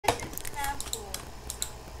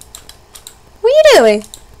Really?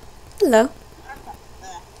 Hello.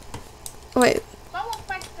 Wait. Someone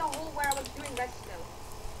pressed the hole where I was doing redstone.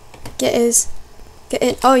 Get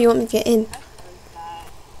in. Oh, you want me to get in?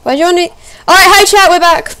 Why do you want me? Alright, hi chat, we're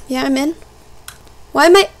back. Yeah, I'm in. Why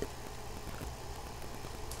am I?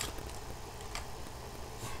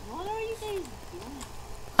 What are you guys doing?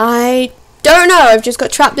 I don't know. I've just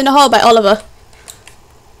got trapped in a hole by Oliver.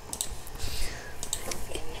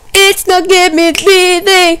 It's not give me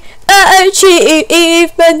the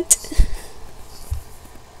achievement.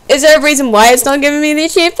 Is there a reason why it's not giving me the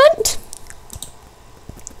achievement?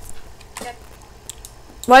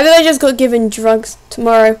 Why did I just got given drugs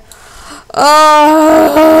tomorrow?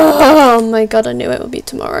 Oh my god, I knew it would be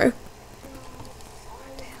tomorrow.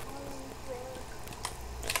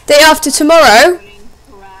 Day after tomorrow?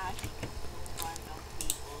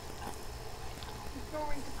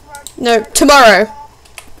 No, tomorrow.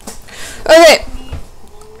 Okay.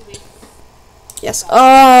 Yes.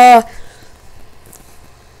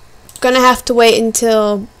 Gonna have to wait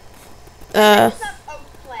until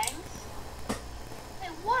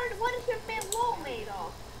What is your bed wall made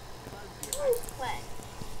of? Spruce planks.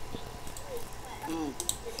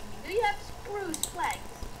 Do you have spruce planks?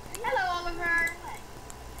 Hello, Oliver.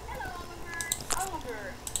 Hello, Oliver.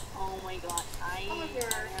 Oliver. Oh my god, I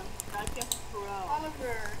am such a pro.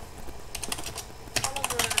 Oliver.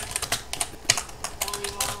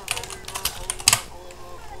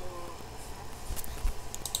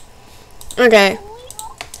 okay.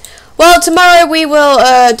 Well, tomorrow we will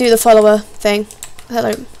do the follower thing.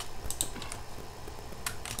 Hello.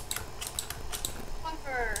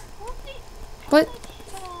 Oliver. What?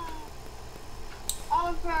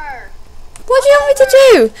 Oliver. What do you want me to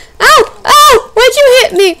do? Ow! Ow! Why'd you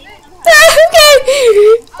hit me? Okay.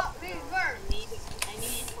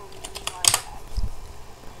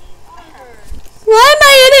 Oliver. Why am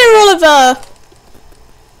I in here, Oliver?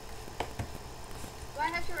 Do I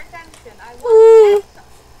have your attention? I Mm.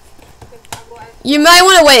 want You might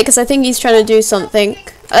want to wait because I think he's trying to do something.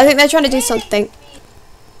 I think they're trying to do something.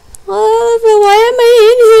 Oliver, why am I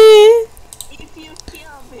in here? If you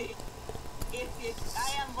kill me, I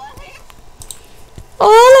am running.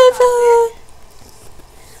 Oliver.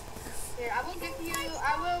 Here, I will give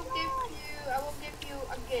you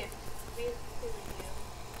a gift. With you.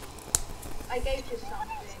 I gave you something.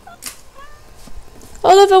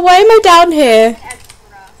 Oliver, why am I down here?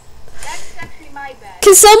 Extra. That's actually my bed.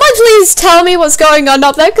 Can someone please tell me what's going on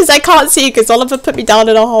up there? Because I can't see because Oliver put me down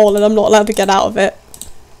in a hole and I'm not allowed to get out of it.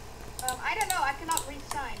 I don't know, I cannot read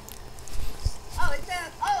signs. Oh, it says,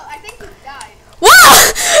 oh, I think you died.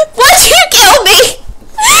 What? Why did you kill me?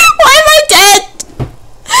 Why am I dead?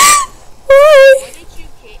 Why? What did you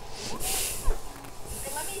kill?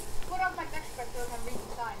 Hey, let me put on my expert so I can read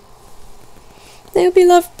the signs. They'll be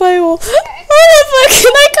loved by all. Oliver,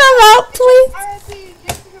 can I come out, please? RIP,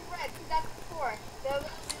 just your bread, that's the fork. They will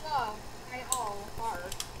be loved by all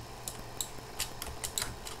heart.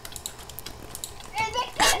 Hey, they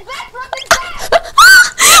came back from the dead!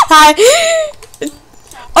 Hi.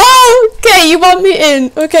 Oh, okay, you want me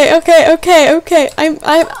in. Okay.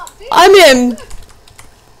 I'm in.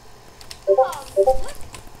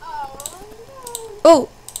 Oh.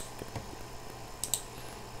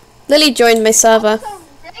 Lily joined my server. It's so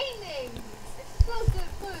raining. It's so good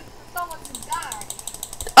food for someone to die.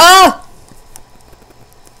 Ah!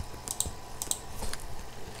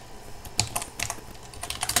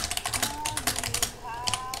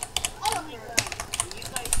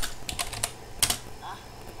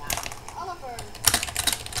 Oliver.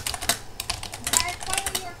 Can I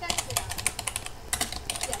finally your attention now?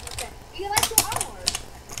 Yes, okay. Do you like your armor?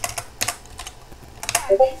 Yeah,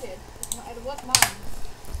 I gave it. It was mine.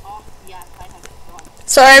 Oh, yes, I have it.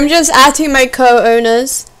 Sorry, I'm just adding my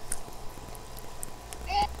co-owners.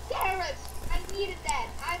 Carrots! I needed that.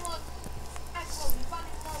 I was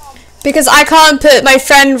running low on. Because I can't put my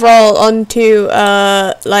friend role onto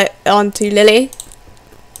onto Lily.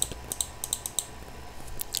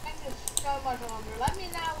 Thank you so much, Oliver. Let me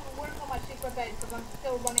now work on my secret base because I'm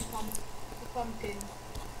still running from the pumpkin.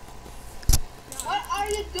 What are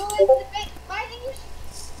you doing? Why did you?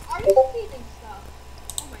 Are you stealing stuff?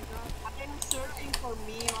 Oh my god, I'm searching for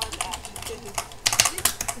meals at Listen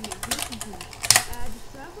to me. The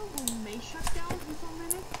server may shut down in some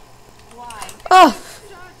minutes. Why? Oh,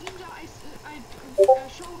 Ginger, I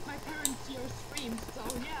showed my parents your stream, so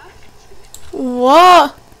yeah.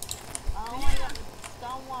 what? Oh my god,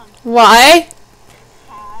 someone Why?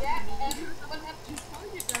 had Yeah, me. someone have You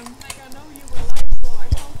target them, like I know you were live, so I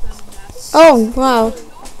told them that. Oh, wow. So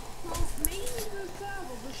maybe the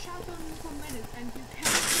server will shut down in some minutes and you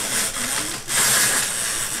can't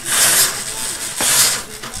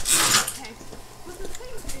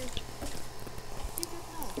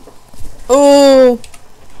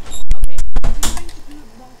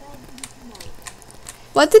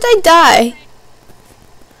What did I die?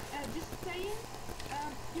 Just saying,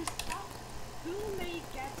 your stuff will may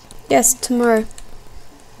get. Yes, tomorrow.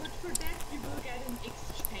 But for that, you will get an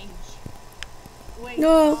exchange. Wait,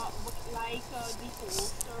 No. like the old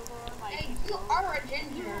server, like Hey, the you old are a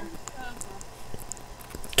ginger.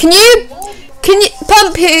 Can you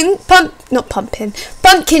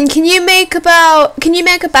pumpkin, can you make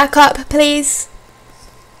a backup, please?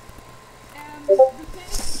 The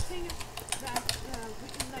thing is that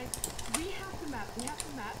we have the map,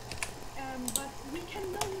 but we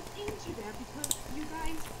cannot look into there because you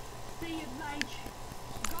guys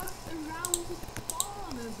got around the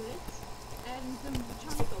spawn a bit and the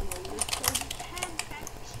jungle area, so we can't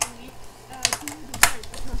actually do the work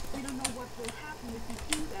because we don't know what will happen if we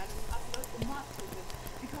do that and upload the mods of it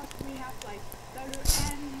because we have like the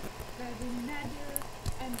end, the nether,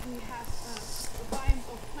 and we have a biome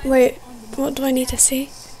of plants. Wait, what do I need to see?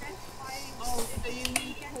 Oh, so you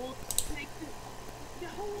need whole. The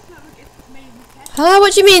whole server is mainly set. Hello,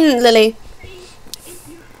 what do you mean, Lily? If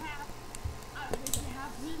you have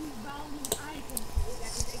really valuable items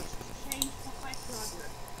that is exchanged for my brother.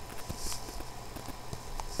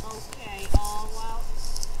 Okay, well,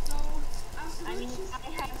 So I mean, just I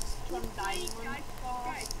have some diamonds.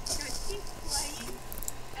 guys, keep playing,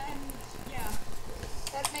 and yeah.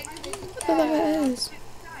 That makes me I love sad. it is.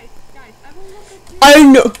 Guys, I will look at you. I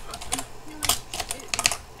know.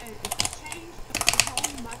 Exchange how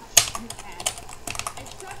much you can.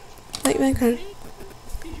 Except Like my kind.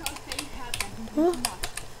 because they had that Huh? much.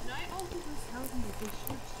 And I also will tell them that they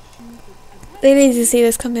should choose it. They need to see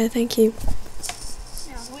this. Come here, thank you.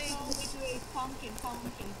 Yeah, Wait, pumpkin,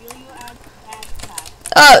 will you add that?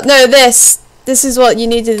 Oh no, this is what you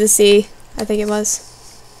needed to see. I think it was.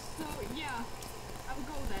 so yeah, I will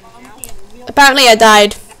go then now. Pumpkin, will Apparently, I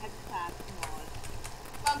died. backpack mod.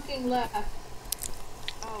 Pumpkin left.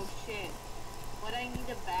 Oh shit. But I need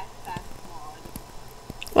a backpack mod.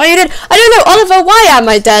 Why you did? I don't know, Oliver. Why am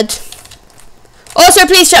I dead? Also,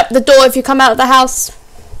 please shut the door if you come out of the house.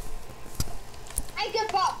 I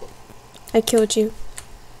give up. I killed you.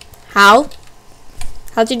 How?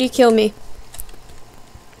 How did you kill me?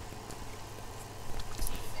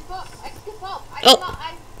 Give up. I give up. I Oh. forgot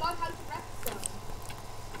how to redstone.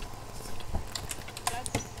 That's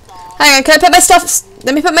stop. Hang on, can I put my stuff?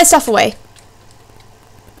 Let me put my stuff away.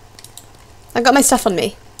 I got my stuff on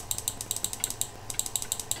me.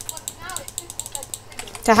 But now it's just like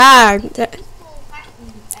trigger. Taha. It's so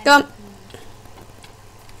fashioned and Go on.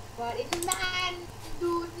 But it's not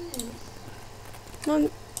students. Come on.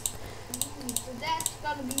 So that's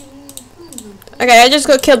gonna be Okay, I just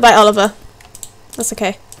got killed by Oliver. That's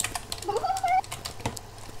okay.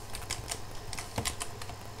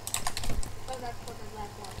 Oh, that's for the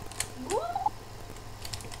last one. Woo!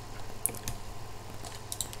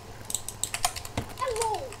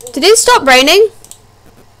 Hello. Did it stop raining?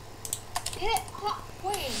 Hit hot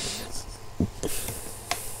wing.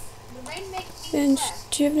 The rain makes me And sweat.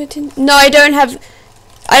 do you have Nintendo? No, I don't have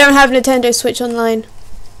Nintendo Switch Online.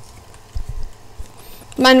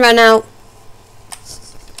 Mine ran out.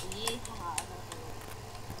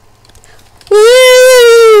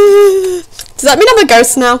 Does that mean I'm a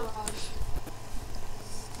ghost now?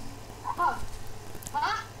 Huh?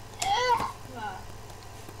 Huh? Ugh.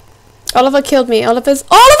 Oliver killed me. Oliver's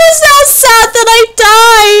now sad that I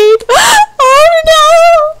died. Oh no!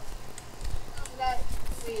 That's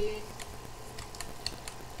weird.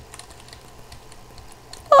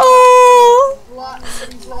 Oh, Blood,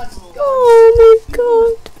 blood, oh my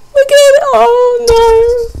god! Look at it! Oh no!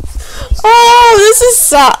 Oh, this is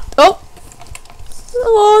sad. Oh,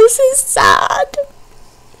 this is sad.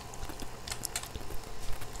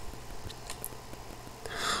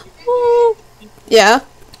 Oh. Yeah.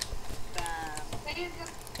 Can you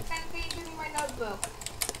give me my notebook?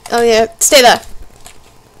 Oh yeah. Stay there.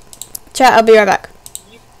 Chat. I'll be right back.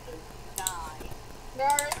 You die.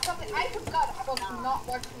 There is something I forgot about not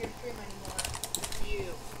watching your stream anymore.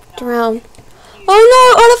 You die. Drown. Oh no!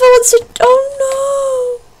 Oliver wants to. Oh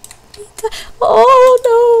no! Oh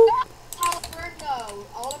Oliver, no.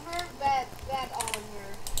 Oliver, bad Oliver.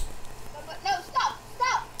 No, stop!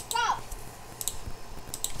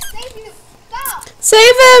 Save you! Stop! no!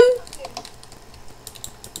 Save him!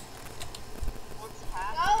 What's No,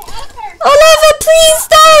 happening? Oliver! Oliver, please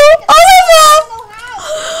no! Oliver! I don't know how!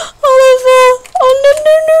 Oliver! Oh no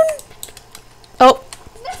no no! Oh!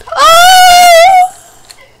 No. Oh!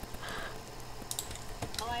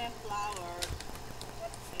 Oh, I have flowers.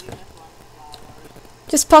 Maybe just one flowers.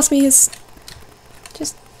 Just pass me his.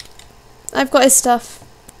 I've got his stuff.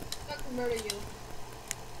 I'm going to murder you.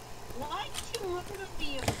 Why did you murder me,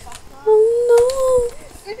 you fucker? Oh no!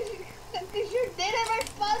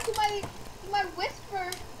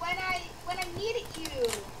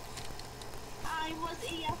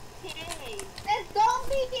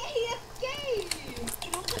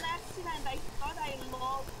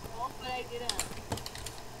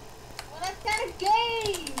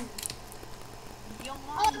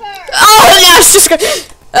 just go.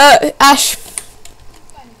 Ash.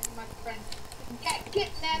 My friend. Get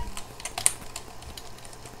kidnapped.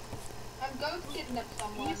 I'm going to kidnap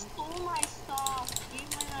someone. You stole my stuff. Give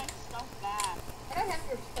my stuff back. I don't have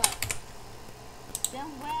your stuff. Then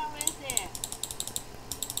where is it?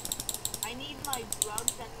 I need my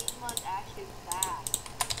drugs and Nima's ashes back.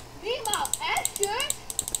 Nima, ashes?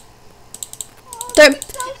 Oh, Don't.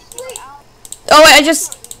 that's so sweet. Oh wait, I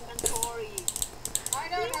just. Inventory. I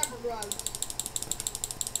don't have drugs.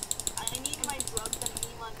 I need my drugs and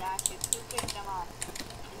Nima's ashes. Who picked them up? I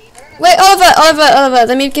need Wait, Oliver.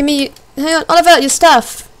 Let me give me. Hang on, Oliver, your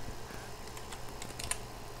stuff.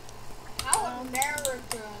 How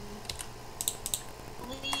American.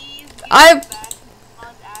 please give I- me back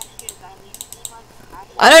Nima's ashes. I need Nima's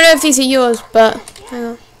ashes. I don't know if these are yours, but hang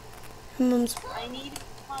on. Mum's. I need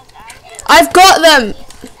Nima's ashes. I've got them.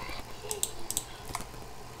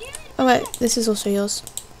 Oh wait, this is also yours.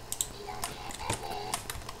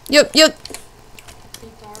 Yep.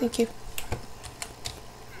 Thank you.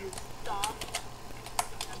 Stop.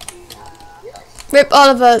 Rip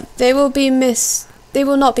Oliver. They will be missed. They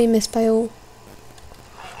will not be missed by all.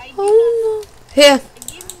 I did not. Oh no. Here.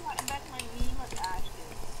 Give me back my Nima's ashes.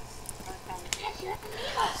 Okay.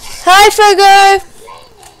 Hi, Frogo.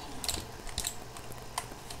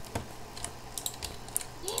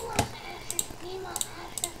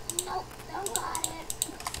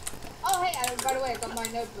 Oh, hey, by the way, I got my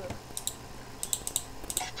notebook.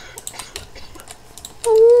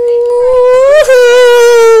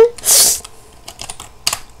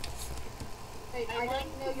 Hey, I I like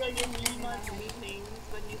didn't know you're seeing using Nima's my weeping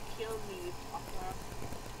when you kill me, fucker.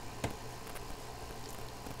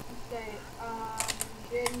 Okay,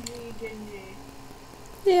 Gingy.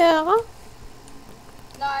 Yeah.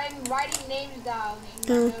 No, I'm writing names down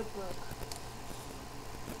in my notebook.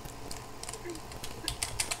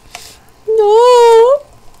 No.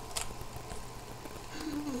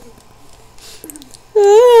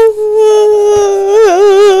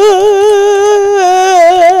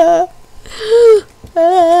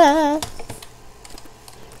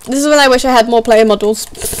 This is when I wish I had more player models.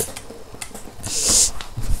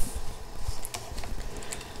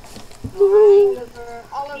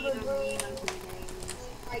 Oliver Broom,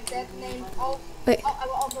 write that name. Wait. I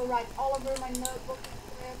will also write Oliver in my notebook.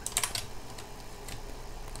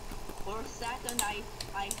 For a second, I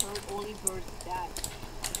heard Oliver's dad.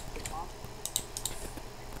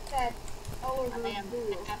 That Oliver I am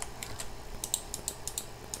Broom. deaf.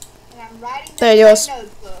 And I'm writing There, that in yours. my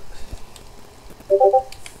notebook.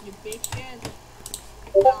 You bitches.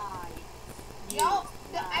 Die. You No,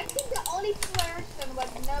 die. I think the only person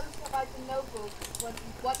what knows about the notebook,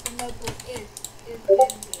 what the notebook is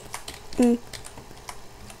Genji. Mm.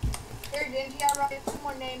 Here, Genji, I wrote 2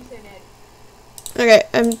 more names in it. Okay,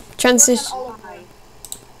 I'm Work transition. on Oliver.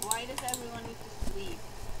 Why does everyone need to sleep?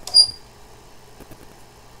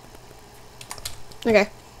 Okay,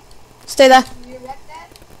 stay there. You read that?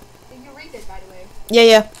 Did you read it, by the way?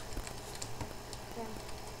 Yeah.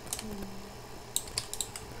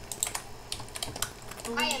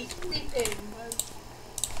 I am sleeping.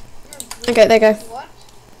 Okay, there you go. What?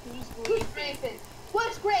 Who's Who's sleeping? grieving?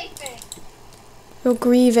 What's grieving? You're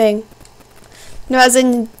grieving. No, as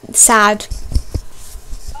in sad.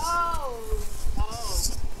 Oh.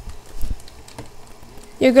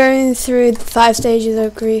 You're going through the 5 stages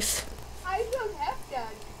of grief. I don't have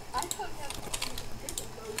that. I don't have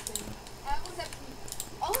those things. I always have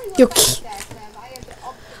only one You're that I have the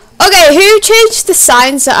option. Okay, who changed the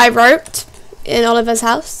signs that I wrote in Oliver's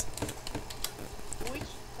house? Which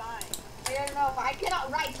sign? I don't know. I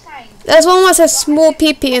cannot write signs. There's one that says small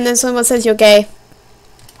pee-pee and then someone that says you're gay.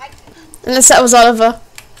 Unless that was Oliver.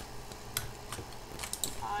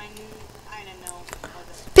 I don't know.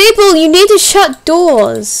 People, you need to shut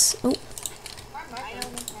doors. Oh, I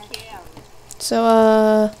don't care.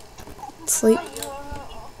 so, sleep. Raw me.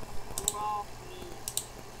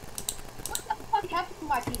 What the fuck happened to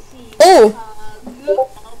my PC? Oh,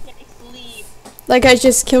 Okay, sleep. like I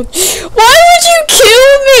just killed. Why would you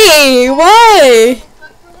kill me? Why?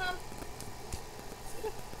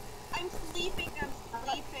 I'm sleeping.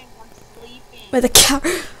 With a cat.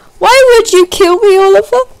 Why would you kill me,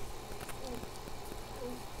 Oliver?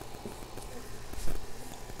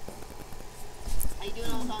 I do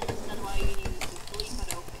not understand why you need to sleep,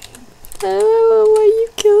 but okay. I don't know why you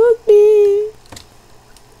killed me.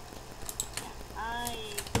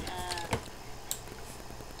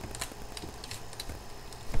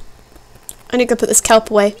 I need to go put this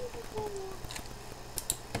kelp away.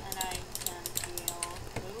 And I can feel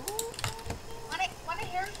food. Wanna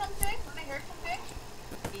hear something?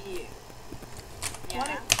 Yeah.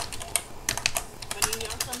 Yeah.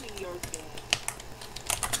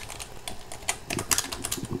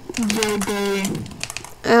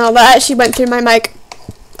 Oh, that actually went through my mic,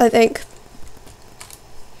 I think.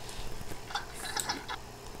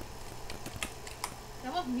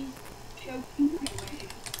 That was me choking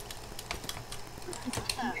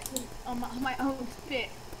on my own spit.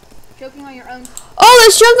 Choking on your own. Oh,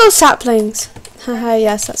 there's jungle saplings. Haha,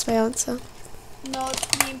 yes, that's my answer. No,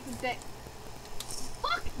 it's me protect.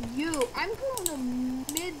 Fuck you! I'm going to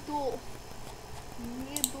middle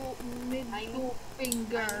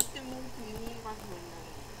finger. I need to move Minima's windows.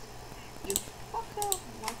 You fucker,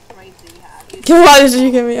 what right do you have? Why did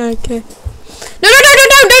you give me? Okay. No, no, no, no,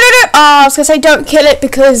 no, no, no, no! Oh, I was gonna say don't kill it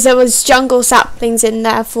because there was jungle saplings in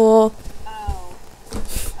there for I'm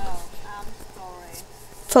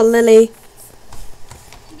sorry. Lily. I'm sorry.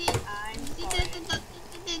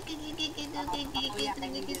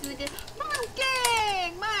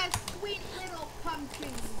 Pumpkin! My sweet little pumpkin!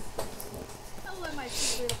 Hello, my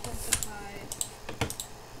sweet little pumpkin pie.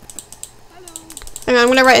 Hello. Hang on, I'm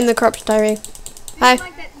gonna write in the cropped diary. Do Hi. you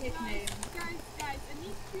like that nickname? Guys, I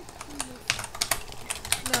need to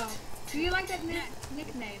No. Do you like that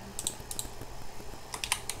nickname?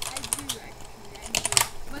 I do actually, I do.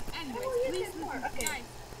 But anyway, Oh, you please did more, listen, okay.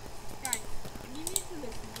 guys, you need to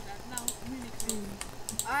listen to that now, really close.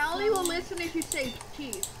 I only will listen if you say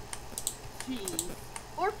cheese. Cheese.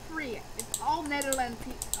 Or free. It's all Netherlands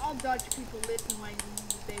all Dutch people listen when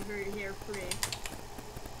they hear free.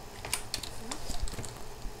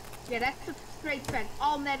 Yeah, that's a straight fact.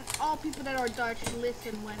 All people that are Dutch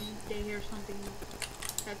listen when they hear something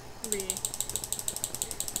that's free.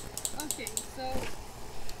 Okay, so,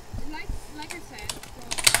 like I said, from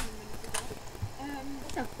a few minutes ago,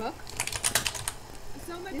 What the fuck?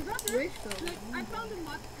 so my This brother, wish though. like, I found a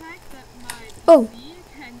mod pack that my Oh. PC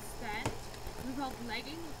can stand without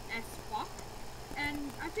lagging as fuck,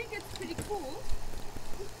 and I think it's pretty cool,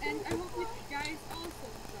 and I hope you guys also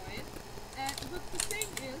enjoy it. But the thing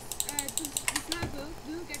is, this level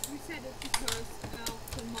will get resetted because of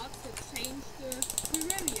the mods that change the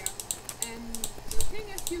area, and the thing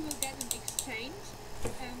is you will get an exchange,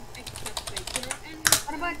 except Baker, and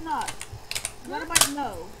What about not? What about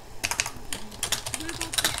no? what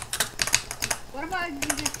about yes? What about you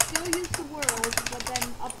just still use the world but then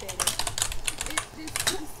update it? This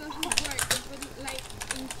doesn't work. It would like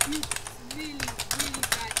include really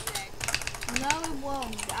bad lag. No, it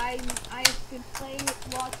won't. I've been playing with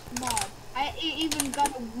lots of mods. I even got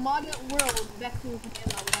a modded world back to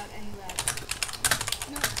vanilla without any lag.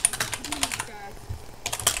 No, please guys.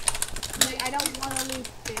 Like, I don't want to lose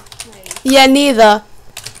this place. Yeah, neither.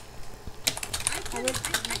 My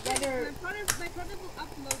better- brother will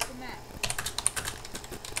upload the map.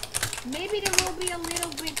 Maybe there will be a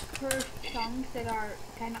little bit cursed chunks that are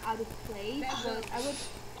kind of out of place, but I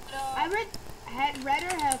would rather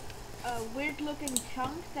have weird looking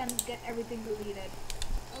chunks than get everything deleted.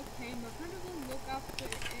 Okay, my brother will look after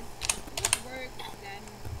it. If it works, then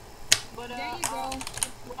But there you go.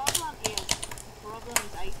 the problem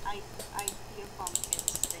is I hear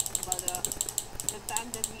Pumpkin's thing, but the fact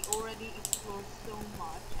that we already explored so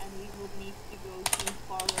much and we would need to go too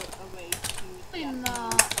far away to get No.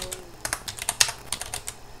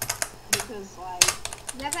 because like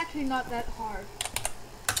That's actually not that hard.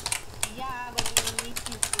 yeah, but we will need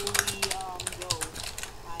to fully go.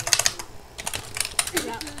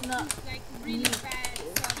 Yeah, no. It's like really bad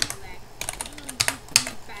server lag. I don't want to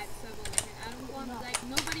really bad server lag, and I don't want like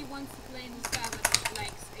nobody wants to play in the server that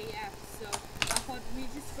likes AF. So I thought we're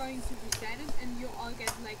just going to reset it, and you all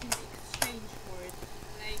get like an exchange for it,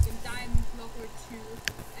 like a diamond block or two.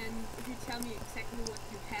 And if you tell me exactly what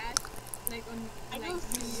you had, like on like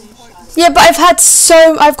really important. Yeah, but I've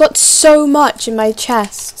got so much in my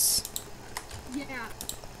chests. Yeah,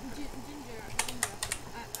 Ginger,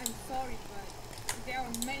 I'm sorry, but there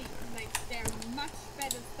are many, like, there are much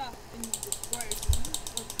better stuff in this version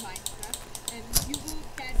of Minecraft, and you will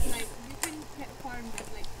get, like, you can farm that,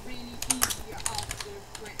 like, really easier after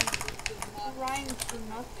when with the mod. Rhymes for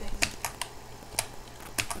nothing.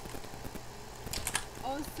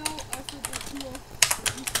 Also, the two of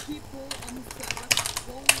these people on the server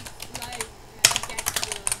won't, like, get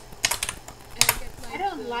like, I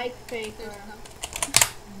don't like their Faker. stuff.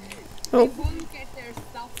 Oh. They won't get their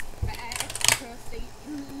stuff back because they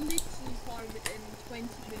literally farm it in 20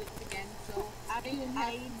 minutes again, so I they will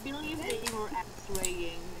I believe they were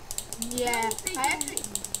X-raying. Yeah, they I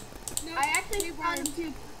don't. actually found a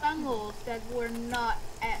few tunnels that were not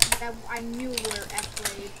that I knew were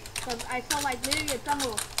X-rayed. Because I saw like literally a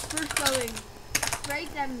tunnel first going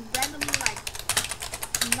straight and randomly like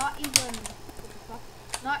not even what the fuck?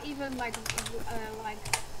 Not even like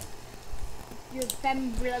Your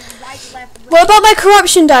them right, left, right. What about my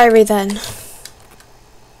corruption diary then?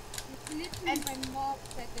 Literally, my mom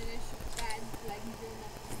said that I should ban like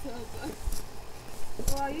Jonas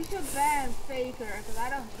server. Well, you should ban Faker, because I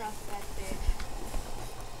don't trust that bitch.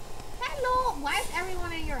 Hello! Why is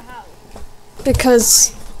everyone in your house?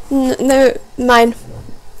 Because no, mine.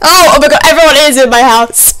 Oh my god, everyone is in my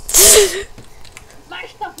house. My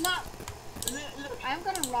stuff not! I'm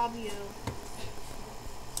gonna rob you.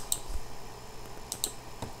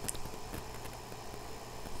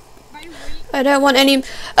 I don't want any.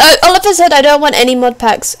 Oliver said I don't want any mod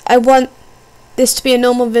packs. I want this to be a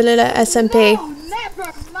normal vanilla SMP. No,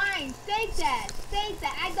 never mind. Say that. Say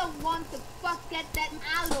that. I don't want to get that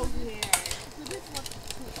out of here. So this was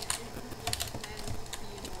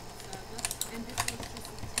and this was just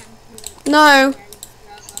a temporary No. server.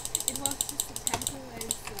 It was just a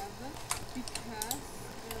temporary server because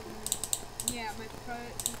yeah, my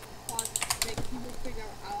project thought like he will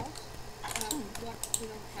figure out what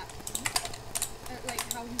will happen. Like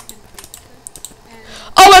how he can fix it. And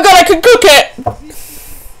Oh my god, I can cook it.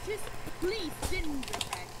 just please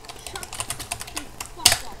Gingerbread, shut the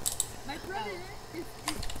fuck up. My brother is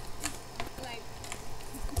like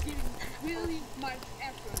giving really much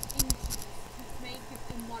effort into to make it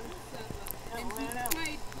a modern server. And he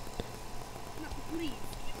tried no please.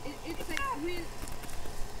 It's like real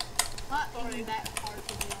Not even that hard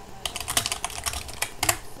to be honest.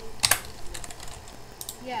 so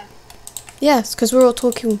Yeah. Yes, because we're all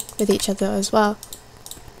talking with each other as well.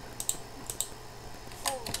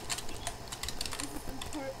 oh this is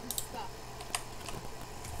important stuff.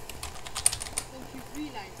 Don't you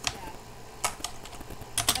realize that?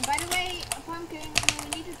 And by the way, Pumpkin,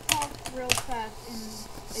 we need to talk real fast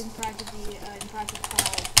in private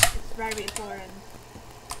call. It's very important.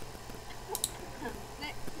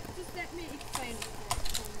 Just let me explain it for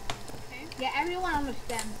a moment, okay? Yeah, everyone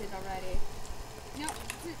understands it already. No,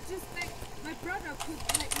 just like my brother he's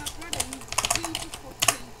pages for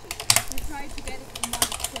pages. We try to get it from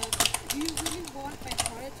another server. Do you really want my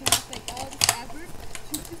brother to have like all this effort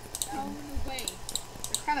to just thrown away?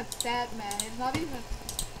 It's kind of sad, man. It's not even.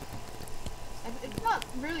 It's not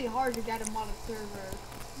really hard to get a modded server.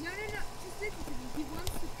 No, just listen to me. He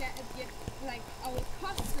wants to get like our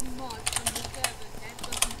custom mod on the server that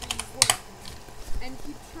doesn't really work. And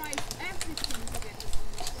he tries everything to get it on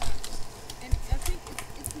the server. And I think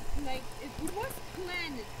it's like it was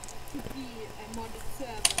planned to be a modded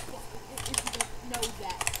server, so if you don't know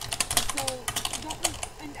that. So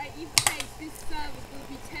and I even say this server will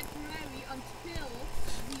be temporary until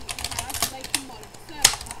we have like a modded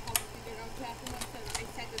server. How to figure out to have a modded server? I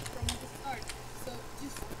said it from the start. So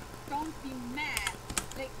just don't be mad.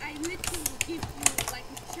 Like I literally give you like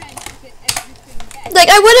a chance to get everything back. Like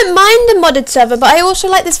I wouldn't mind the modded server, but I also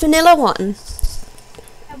like this vanilla one. We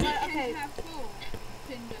But, can't okay. have both,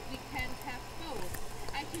 Tinder. We can't have both.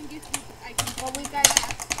 I can give you. Well, we guys.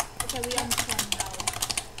 Okay, we understand now.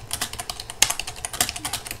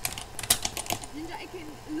 Ninja, I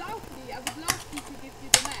would love to give you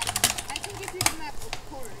the map. I can give you the map, of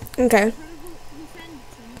course. Okay. Will send it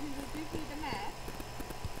to you. He will give you the map.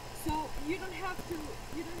 So you don't have to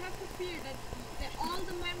fear that all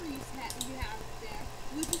the memories you have there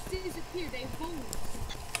will just disappear. They won't.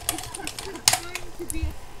 It's going to be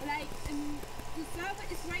like the server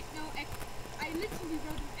is right now. I literally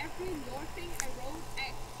wrote in every lore thing I wrote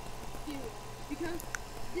X0 because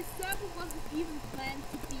this server wasn't even planned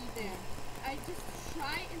to be there. I just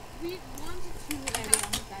try and we wanted to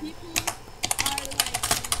have people are like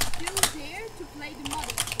still there to play the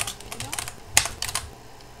modded server, you know?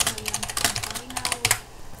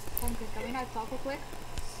 Pumpkin, can we not talk real quick?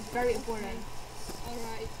 It's very important.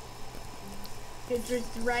 Alright. They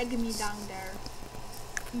just dragged me down there.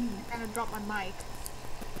 I kind of dropped my mic.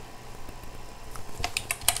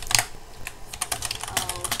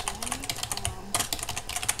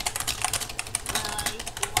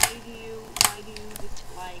 Why do you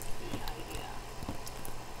dislike the idea?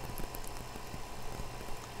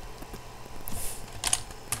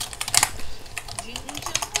 Didn't you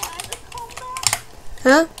just try to come back?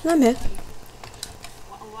 Huh? I'm here.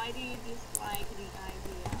 Why do you dislike the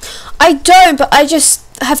idea? I don't, but I just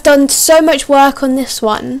have done so much work on this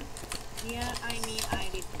one. Yeah, I mean, I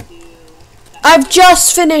did too. I've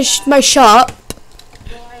just finished my shop.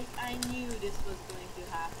 Well, I knew this was going to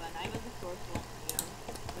happen. I was the first one here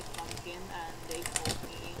with Pumpkin, and they told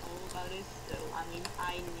me all about it. So, I mean,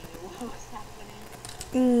 I knew what was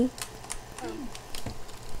happening.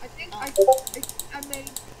 I think I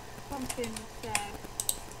made Pumpkin sad.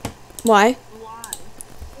 Why? Why?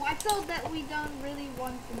 Well, I thought that we don't really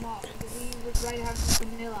want the mod because we would rather have some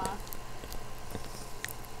vanilla.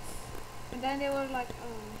 And then they were like,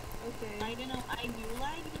 oh, okay. I don't know, I do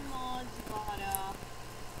like the mods, but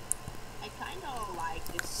I kinda like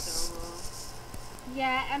this server.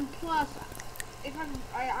 Yeah, and plus, if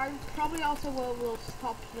I probably also will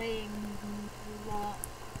stop playing a lot.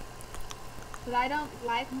 But I don't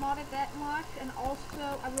like modded that much, and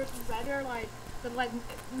also I would rather like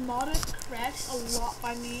modded crash a lot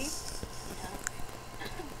by me. Yeah.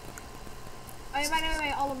 Oh, by the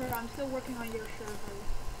way, Oliver, I'm still working on your server.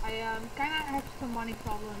 I kind of have some money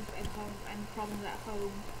problems at home and problems at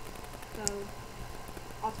home. So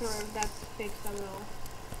after that's fixed, I will.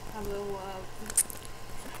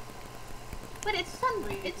 But it's fun.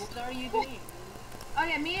 Wait, It's what are you doing? Oh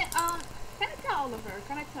yeah, me. Can I tell Oliver?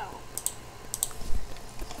 Can I tell?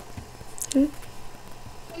 Hmm?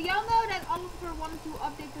 So y'all know that Oliver wanted to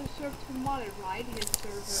update the server to modded, right? His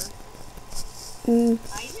server. I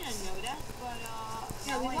didn't know that, but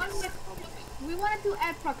Yeah, now I know. we wanted to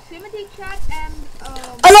add proximity chat and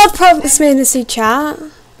I love proximity chat.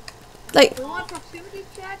 Like, we want proximity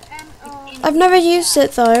chat and I've never used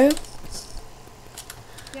it though.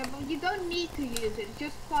 yeah, but you don't need to use it. It's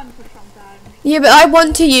just fun for sometimes. Yeah, but I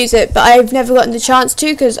want to use it, but I've never gotten the chance to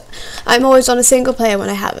because I'm always on a single player when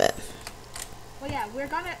I have it. Well, yeah, we're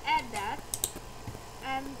gonna add that,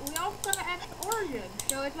 and we also gonna add origin.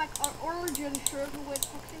 So it's like our origin server with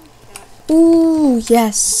proximity chat. Ooh,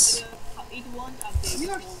 yes. It won't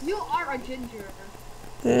update. You are a ginger.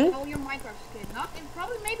 Hmm? Oh, your Minecraft skin.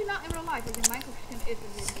 Probably maybe not in real life, but your Minecraft skin is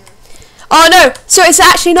a ginger. Oh no, so it's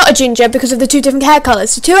actually not a ginger because of the two different hair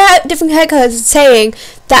colours. The two different hair colours are saying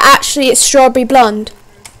that actually it's strawberry blonde.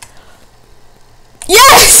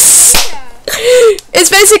 Yes! Yeah. It's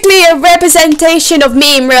basically a representation of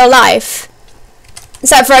me in real life.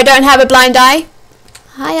 Except for I don't have a blind eye.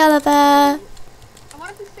 Hi Oliver. I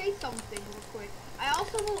wanted to say something real quick. I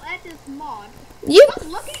also will add this mod. You Stop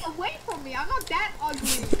looking away from me. I'm not that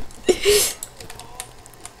ugly.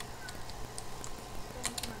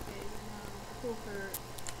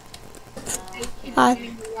 Hi.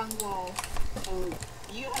 Hitting the wrong wall. Oh,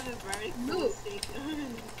 you have a very cool Move. stick.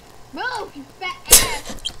 Move, you fat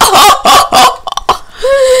ass.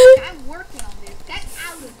 I'm working on this. Get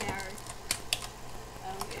out of there.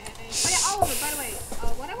 Okay. Oh yeah, Oliver, by the way,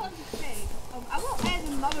 what I wanted to say, I will add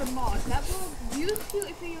another mod that will use you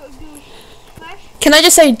if you do slash Can I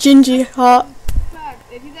just say gingy heart? slash.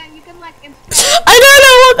 If you then you can like inspect. I don't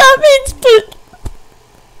know what that means, but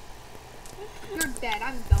You're dead.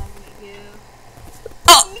 I'm done with you.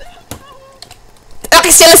 oh, I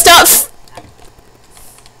can steal stuff.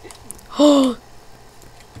 Oh,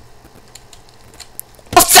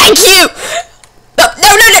 thank you. No, no,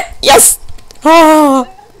 no, no. Yes. Oh.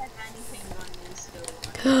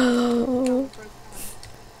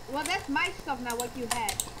 Well, that's my stuff now. What you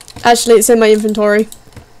had. Actually, it's in my inventory.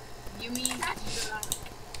 You mean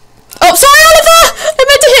Oh, sorry, Oliver! I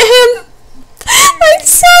meant to hit him! I'm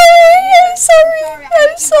sorry! I'm sorry!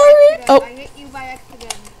 I'm sorry! Oh, I hit you by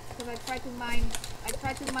accident because I tried to mine.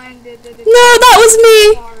 the. no, that was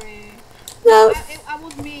me! Sorry. No, I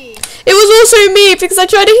was me. it was also me because I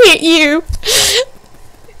tried to hit you.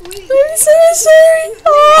 I'm so sorry.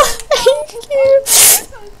 Oh, thank you.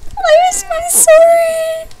 I'm so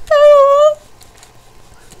sorry. Oh.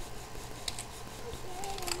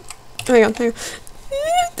 Hang on, hang on.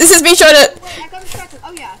 This is me trying to. Wait, I got distracted.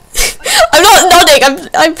 Oh yeah. I'm not nodding.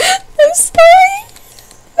 I'm sorry.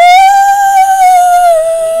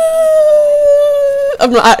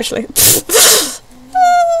 I'm not actually.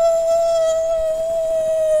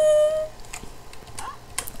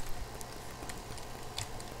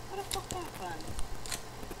 what the fuck happened?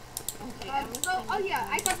 Okay, Oh yeah,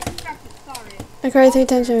 I got distracted. Sorry. I can't pay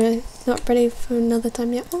attention. Not ready for another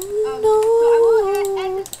time yet. So I Oh will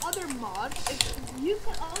add this other mod. You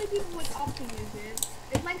can only people with option use it.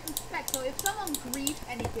 It's like inspect. So if someone grieves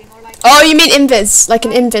anything or like. Oh, you mean invis, like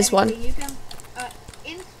an invis one. You can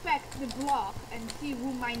inspect the block and see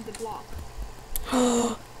who mined the block.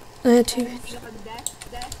 I had two.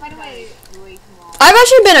 That's By the way, great mod. I've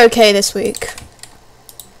actually been okay this week.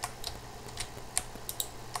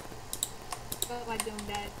 felt like doing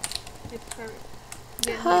that. It's hurt.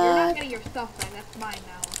 Yeah, no, you're Hug. not getting your stuff back. That's mine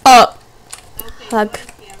now. Oh, Okay, Hug. what is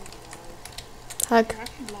the other mod? hug, You're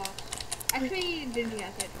actually lost. Actually, Dingy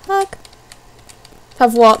has it. hug.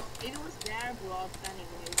 Have what? It was their blocked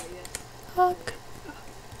anyway, but yes. Hug.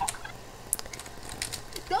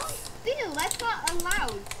 Don't steal. That's not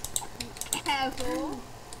allowed. Asshole.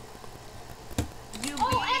 You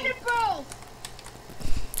Oh, ender pearls.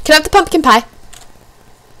 Can I have the pumpkin pie?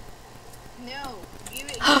 No, give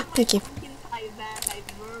it. Thank you. Pumpkin pie back. I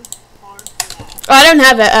worked hard for that. Oh, I don't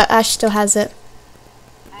have it. Ash still has it.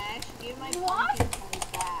 I actually give my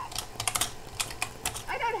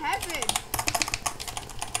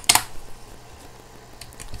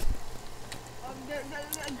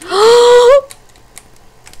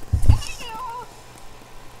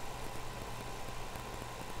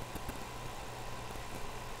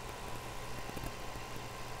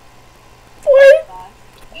What?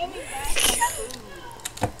 Give me back some food.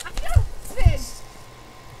 I just said.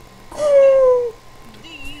 Do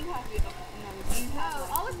you have your... No, do you have No,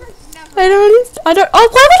 like... Oliver's never. I don't. Oh,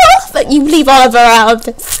 why would Oliver? You leave Oliver out of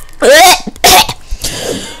this.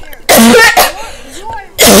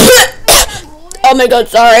 Oh my god,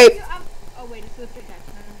 sorry. Oh wait, it's a pickaxe.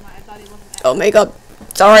 Never mind. I thought it wasn't. Oh my god,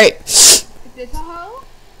 sorry. Is this a hoe?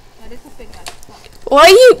 That is a pickaxe. Fuck. Why are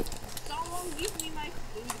you? Someone give me my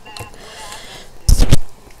food back.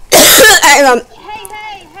 What happened? Hang on.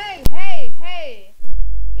 Hey.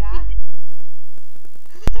 Yeah?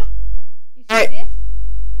 You see Alright. this?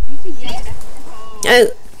 You see Yeah, this? that's the hole.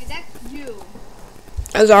 Okay, that's you.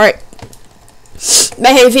 I'm sorry. My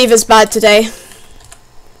hay fever's bad today.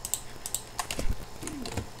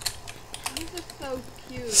 This is so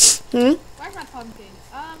cute. Hmm? Where's my pumpkin?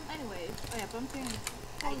 Anyways. Oh yeah, pumpkin.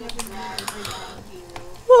 I just grabbed around you.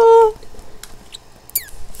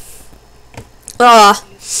 Ah.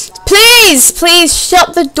 Please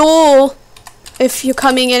shut the door if you're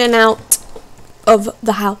coming in and out of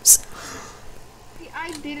the house. See,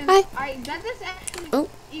 I didn't. Hi. That is actually. Oh,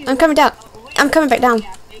 Ew. I'm coming down. I'm coming back down.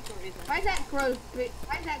 Yeah, fake or isn't. Why is that gross bitch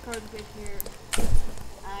here?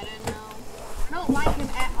 I don't know. I don't like him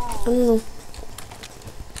at all. Oh.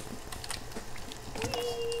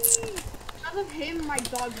 Because of him, my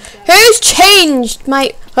dog is dead. Who's changed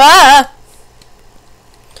my? Ah.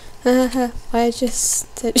 I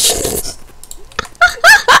just did. He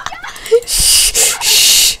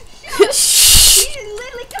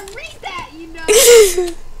literally can read that, you know.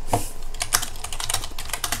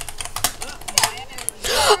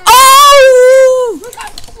 Oh! We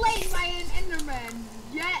got slain by an Enderman.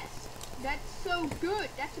 Yes, that's so good.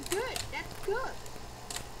 That's good.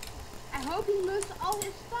 I hope he loses all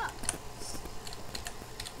his stuff.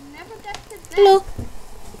 Never gets to death. Hello.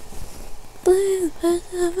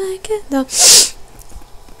 No.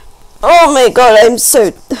 Oh my god, I'm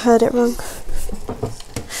so heard it wrong.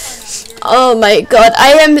 Oh my god,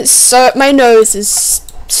 I am so, my nose is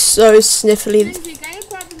so sniffly. Lindsay, can you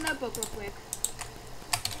grab the notebook real quick?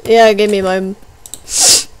 Yeah, give me my.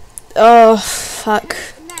 Oh fuck.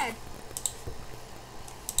 Ned.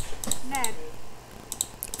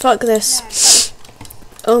 Fuck this.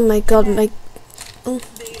 Oh my god, my. They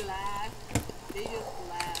laugh. They just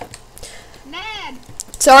laugh. Ned.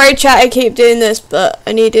 Sorry, chat. I keep doing this, but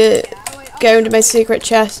I need to go into my secret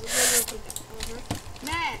chest.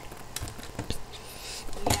 Ned.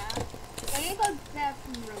 Yeah. Can you go to the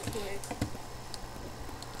bathroom real quick?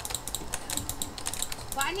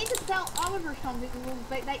 But I need to tell Oliver something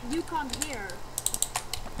that you can't hear.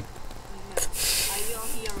 No. I will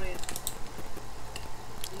hear it.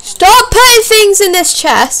 Stop putting things in this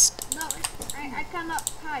chest. No, I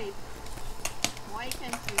cannot type. Why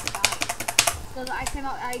can't you type? Because I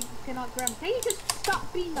cannot grab. Can you just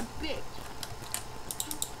stop being a bitch?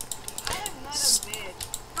 I am not a bitch.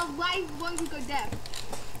 Oh, why won't you go deaf?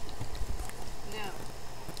 No.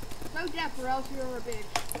 Go deaf or else you're a bitch.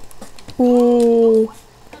 Ooh.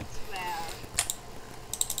 That's fair.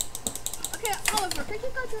 Okay, Oliver, could you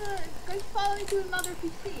go follow me to another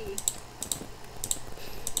PC?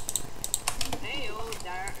 Hey, oh,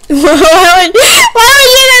 there.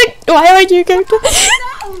 Why would you go to? No!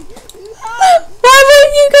 Why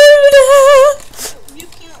would you go there? You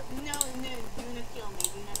kill. No, do not kill me.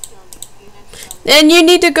 Do not kill me. And you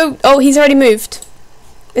need to go. Oh, he's already moved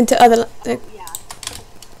into other. Yeah.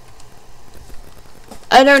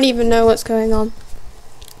 I don't even know what's going on.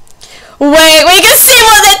 Wait, we can see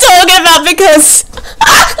what they're talking about because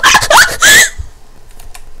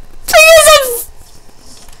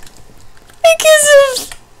because of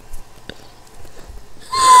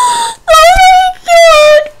oh my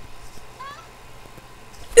god.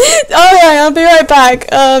 Alright, I'll be right back.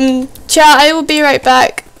 Chat, I will be right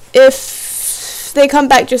back. If they come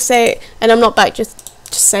back, just say it. And I'm not back,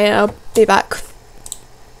 just say it. I'll be back.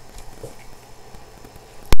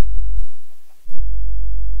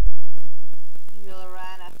 You'll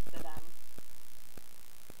run after them.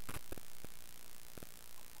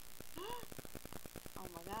 Oh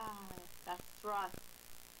my god, that's trust.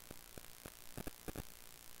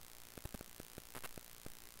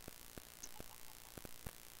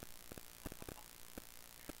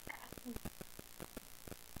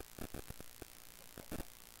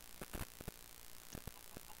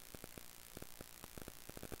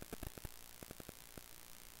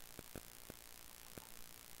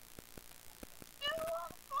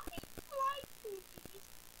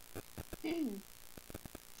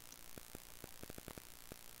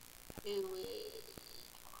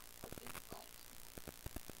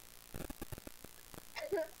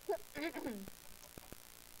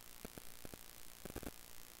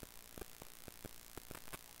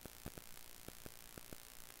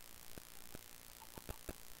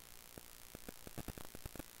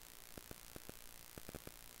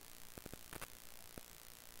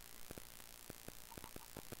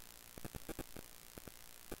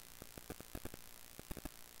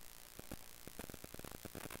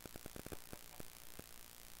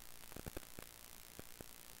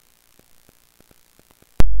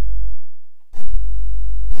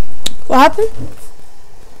 What happened?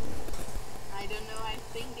 I don't know, I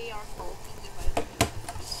think they are talking about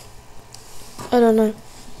I don't know.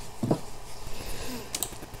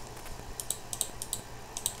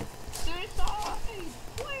 suicide!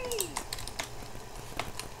 Wait!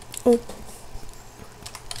 Oh.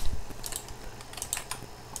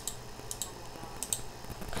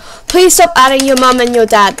 Please stop adding your mum and your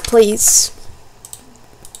dad, please.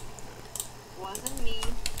 Wasn't me.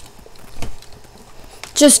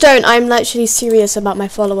 Just don't. I'm literally serious about my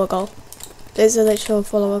follower goal. There's a literal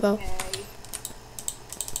follower goal. Okay.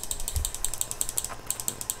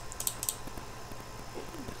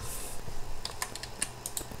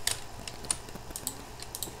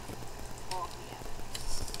 Oh, yeah.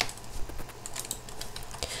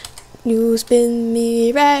 You spin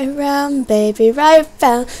me right round, baby, right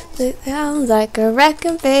round. It sounds like a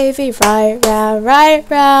wrecking, baby, right round, right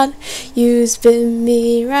round. You spin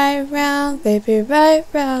me right round, baby, right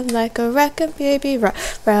round, like a wrecking, baby, right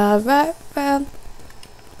round, right round.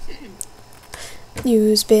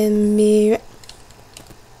 You spin me.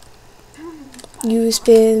 You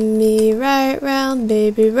spin me right round,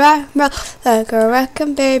 baby, right round, like a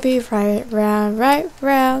wrecking, baby, right round, right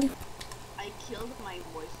round. I killed my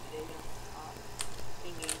voice today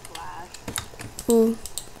singing class. Ooh.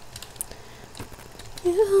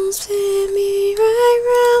 You spin me right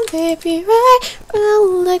round, baby, right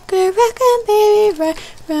round, like a wrecking, baby, right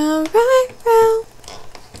round, right round.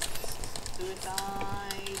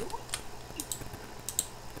 Suicide.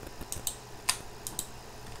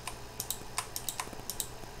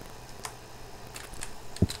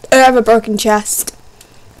 I have a broken chest.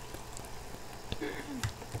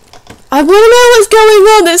 I want to know what's going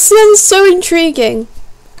on. This sounds so intriguing.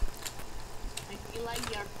 I feel like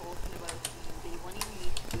they are talking about me. They wanted me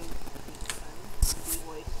to go to the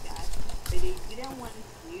voice chat, but they didn't want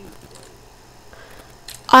you.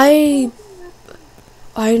 I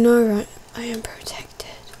know, right? I am protected.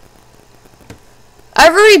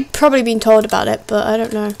 I've already probably been told about it, but I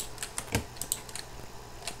don't know.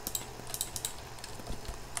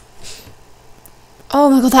 Oh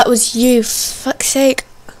my god, that was you. Fuck's sake.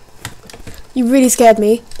 You really scared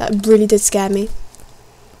me. That really did scare me.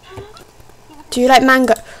 Do you like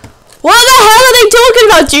mango? What the hell are they talking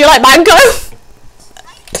about? Do you like mango?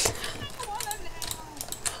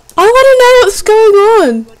 I want to know what's going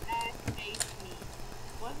on. But asked me,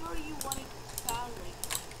 what were you wanting to sell like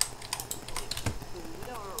food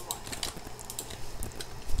or what?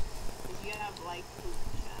 Because you have like food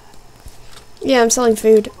chat. Yeah, I'm selling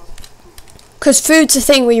food. Because food's a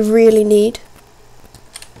thing we really need.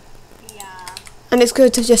 Yeah. And it's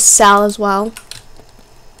good to just sell as well.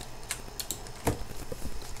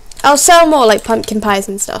 I'll sell more like pumpkin pies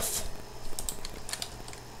and stuff.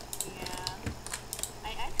 Yeah.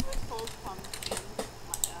 I actually told Pumpkin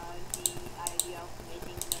the idea of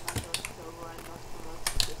making another server and not convert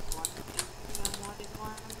this one into a modded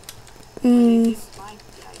one. But he disliked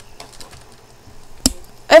the idea for some.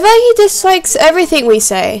 I bet he dislikes everything we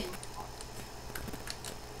say.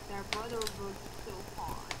 Their brother worked so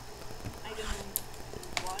hard. I don't know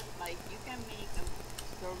what, like you can make a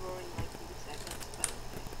server in like 2 seconds, but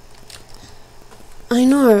I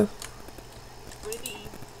know. it's pretty easy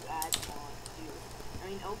to add mods too. I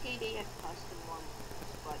mean, okay, they have custom ones,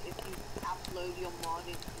 but if you upload your mod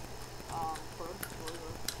into first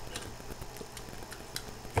server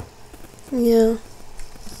thing. Yeah.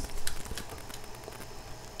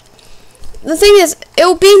 The thing is,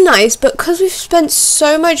 it'll be nice, but because we've spent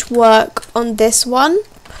so much work on this one,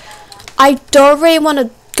 I don't really want to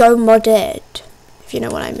go modded, if you know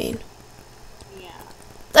what I mean. Yeah.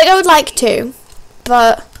 Like, I would like to,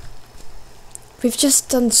 but we've just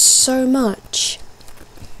done so much.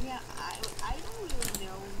 Yeah, I don't really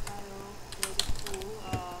know where the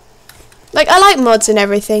full Like, I like mods and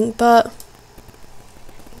everything, but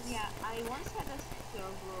yeah, I once had a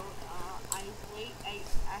server, I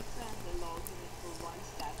accidentally logged in for 1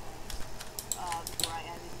 second, before I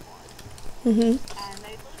added mods. And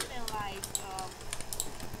I put in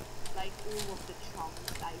like all of the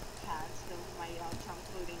chunks I can, so my chunk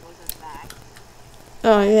loading wasn't maxed.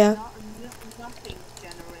 Oh yeah. Nothing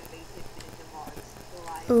generated in the mods. So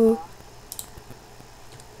like Ooh.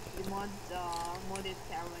 the modded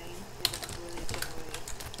terrain didn't really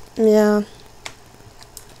generate. Yeah.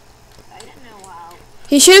 I don't know how.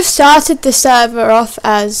 He should have started the server off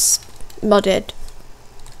as modded.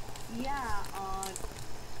 Yeah,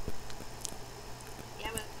 yeah,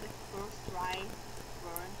 but the first try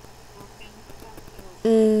weren't working. So,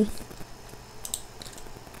 Mm.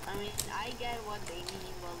 I mean, I get what they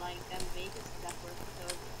mean, but like, then make a separate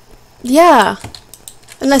server. Yeah.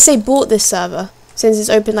 Unless they bought this server, since it's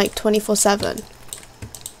open like 24/7.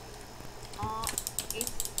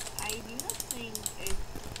 I do not think it's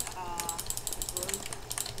worth.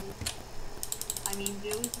 I mean,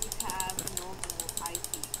 those would have normal IP,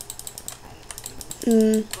 I think.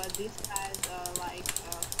 Mm. But this has like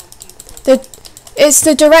computer. It's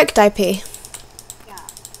the direct IP. Yeah.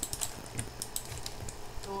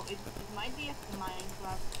 So it might be a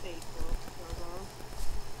Minecraft paper server.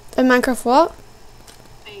 A Minecraft what?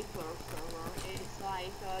 Paper server. It's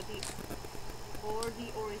like the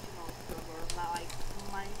original server, not like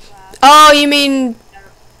Minecraft. Oh, you mean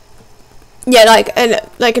There- yeah,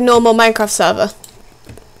 like a normal Minecraft server.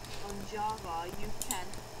 On Java, you can't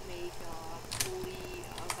make a fully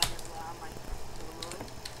vanilla Minecraft server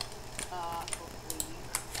for free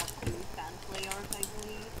up to 10 players, I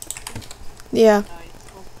believe. Yeah. It's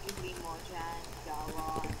completely Mojang, Java,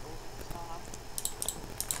 and all that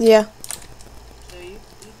stuff. Yeah. So you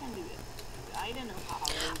can do it. I don't know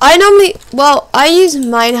how. I use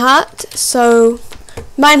Minehut, so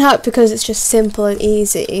Minehut because it's just simple and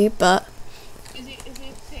easy, but Is it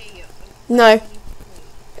pay? no, You pay?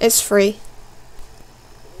 it's free.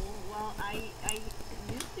 Well, I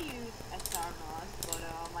used to use Eternus, but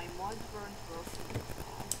my mods weren't working.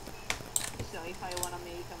 So if I want to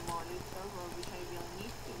make a modded server, which I will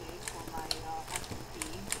need to make for my SMP,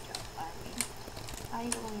 which I'm planning, I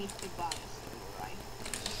will need to buy a server, right?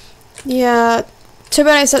 Yeah. To be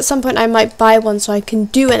honest, at some point I might buy one so I can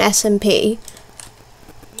do an SMP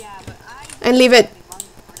Yeah, but I and don't leave have it. any money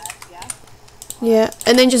for that yet. Yeah,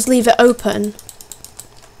 and then just leave it open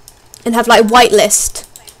and have like whitelist.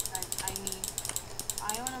 I mean,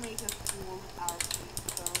 I want to make a full RP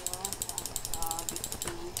server, like with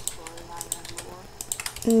full storyline and lore.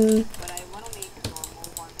 Mm, But I want to make a normal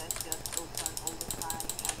one that's just open all the time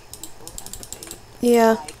and people can stay.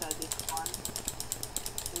 yeah. Like this one,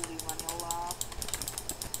 fully vanilla,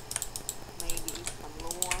 maybe some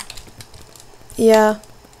lore. Yeah.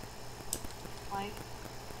 Like,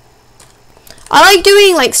 I like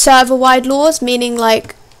doing like server-wide laws, meaning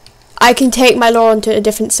like I can take my law onto a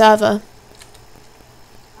different server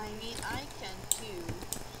I mean, I can too.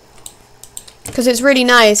 So. because it's really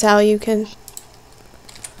nice how you can.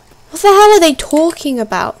 What the hell are they talking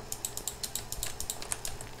about?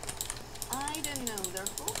 I don't know, they're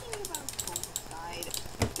talking about homicide.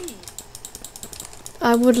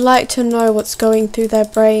 I would like to know what's going through their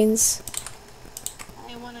brains.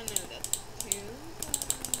 I want to know that too.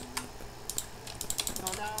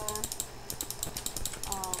 Another,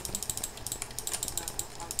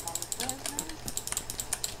 unpleasant.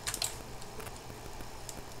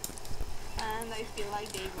 And I feel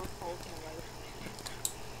like they were talking about me.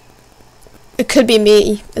 It could be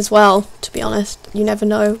me as well, to be honest. You never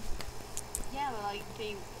know. Yeah, but like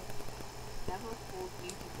they never told you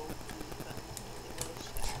to go sleep and they were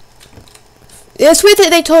sad. It's weird that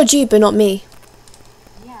they told you, but not me.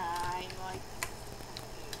 Yeah, I'm like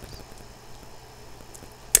confused.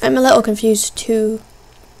 I'm a little confused too.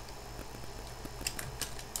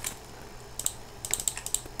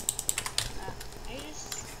 I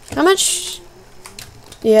just How much?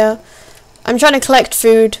 Yeah. I'm trying to collect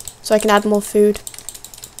food so I can add more food.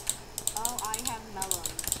 Oh, I have melons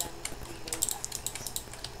and tomato packets.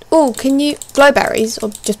 Oh, can you glowberries or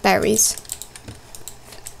just berries?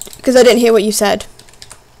 Because I didn't hear what you said.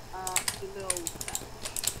 Below that.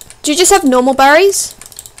 Do you just have normal berries?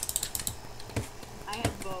 I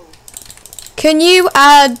have both. Can you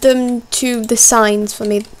add them to the signs for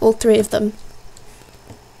me, all three of them?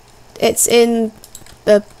 It's in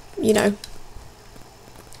the, you know. Okay.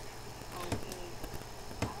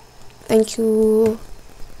 Thank you.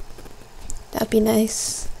 That'd be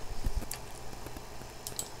nice.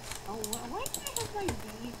 Oh, why do I have my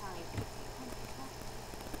beehive?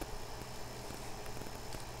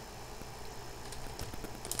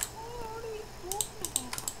 What are we talking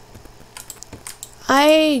about?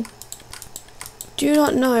 I do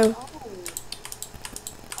not know. Oh.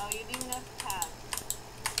 Oh, you didn't have cats.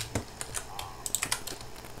 Oh.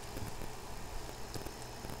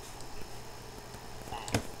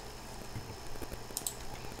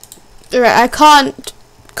 Alright, I can't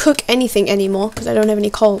cook anything anymore because I don't have any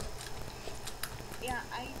coal. Yeah,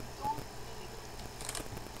 I don't think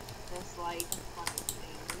there's like a funny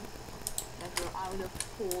thing that we're out of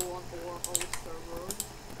coal on our old server.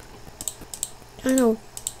 I know.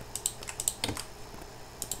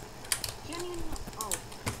 Can you know? Oh.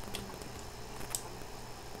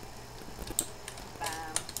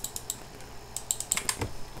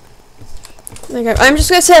 Bam. Okay, I'm just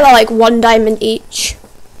gonna say that like 1 diamond each.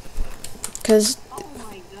 Cause Oh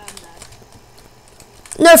my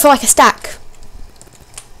goodness. no, for like a stack.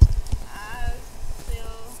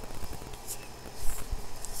 Still.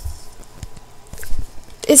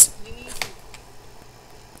 It's You need to.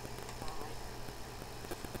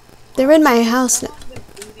 they're in my house now. Some of the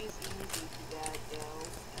food is easy to get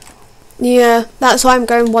though. Yeah, that's why I'm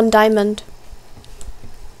going 1 diamond.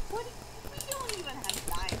 What? We don't even have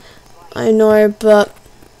diamonds. Like, I know, but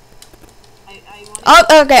I want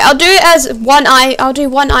oh, okay, I'll do it as 1 iron. I'll do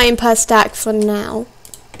 1 iron per stack for now.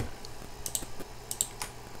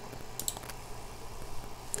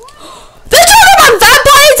 They're talking about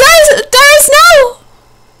vampire diaries now.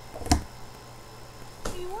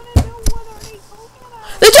 You wanna know what are they talking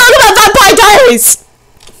about? They're talking about vampire diaries.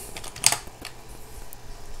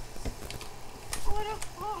 What the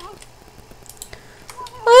fuck?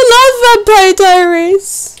 I love vampire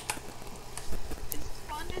diaries. It's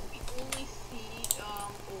fun that we only see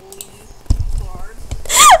all these cards.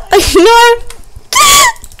 I know.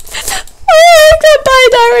 Oh, vampire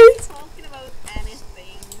diaries. Talking about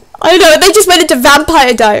anything. I know, they just went into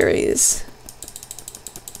vampire diaries.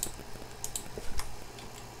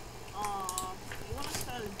 You wanna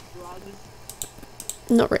sell drugs?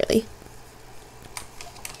 Not really.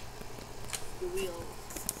 You will.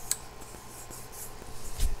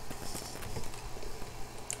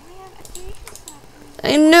 Man, occasions happen.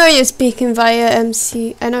 I know you're speaking via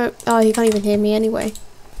MC. I know. Oh, you can't even hear me anyway.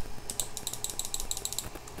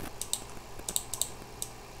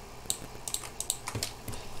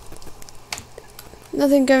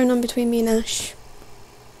 Nothing going on between me and Ash.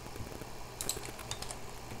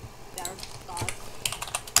 They're stuck.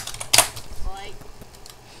 Like,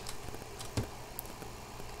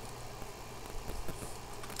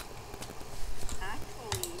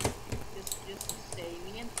 actually, just to say,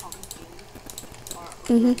 me and Pumpkin are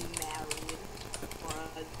Mhm. married for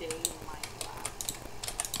a day in Minecraft.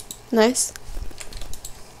 Nice.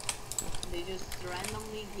 They just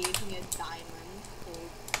randomly gave me a diamond called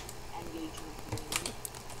engagement ring.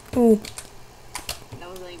 Ooh. That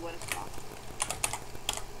was like, what the fuck?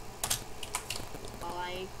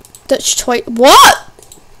 Well, Dutch toy. What?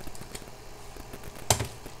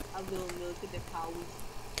 I will milk the cows.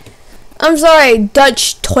 I'm sorry.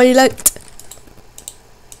 Dutch toilet.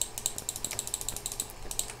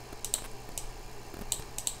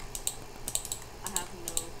 I have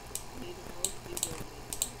milk. Need milk, you will need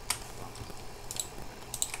milk.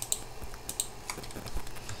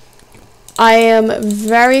 I am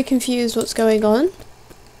very confused. What's going on?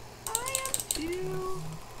 I am too.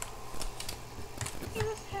 It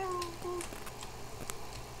was terrible.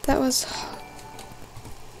 That was.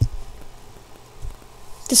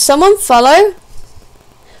 Did someone follow?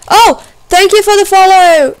 Oh, thank you for the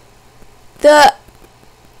follow. The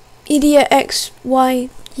idiot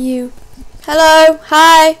XYU. Hello,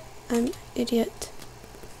 hi. I'm idiot.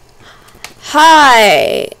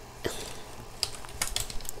 Hi.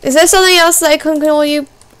 Is there something else that I can call you?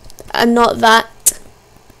 And not that.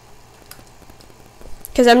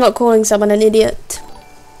 Because I'm not calling someone an idiot.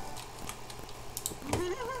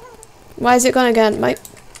 Why is it gone again?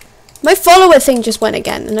 My follower thing just went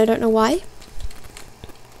again, and I don't know why.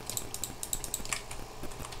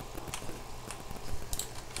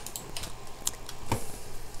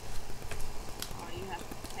 You have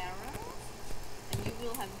terror, and you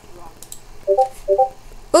will have drugs.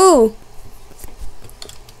 Ooh.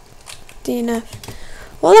 DNF.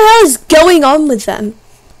 What the hell is going on with them?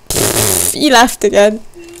 You laughed again.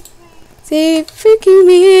 See, freaking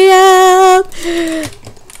me out.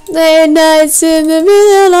 Late nights in the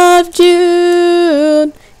middle of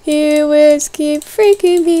June. You always keep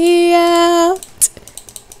freaking me out.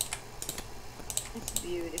 It's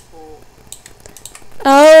beautiful.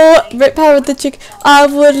 Oh, rip power with the chick. I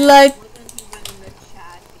would like. Wasn't even in the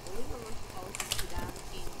chat. I believe we were supposed to see them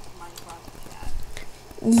in Minecraft chat.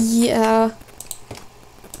 Yeah.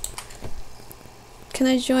 Can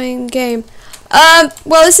I join game?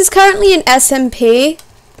 Well, this is currently an SMP.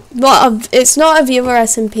 It's not a viewer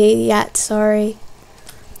SMP yet, sorry.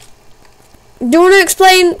 Do you want to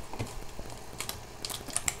explain?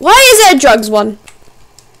 Why is there a drugs one?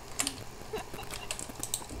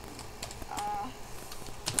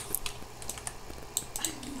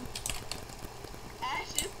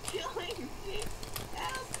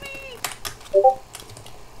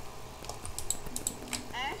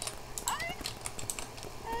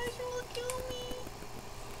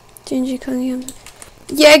 Ginger Cunningham.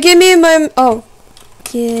 Yeah, give me a moment. Oh,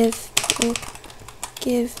 give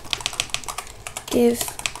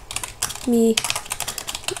me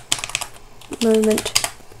moment.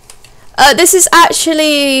 This is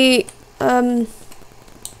actually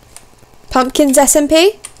Pumpkin's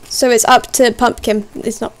SMP, so it's up to Pumpkin.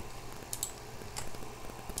 It's not.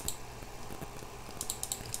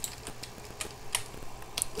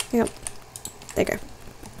 Yep. There you go.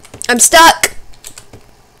 I'm stuck.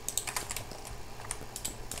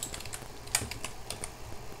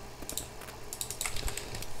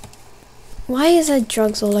 Why is there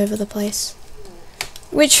drugs all over the place?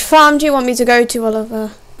 Which farm do you want me to go to,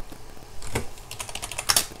 Oliver?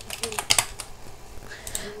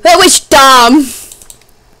 Which farm?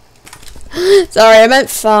 Sorry, I meant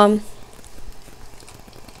farm.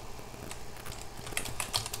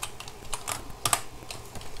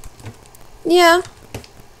 Yeah.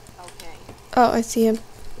 Okay. Oh, I see him.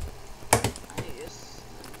 I just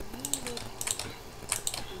needed to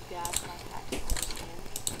gas my pack stand.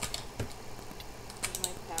 Because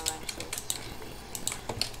my parents are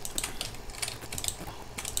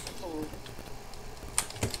oh.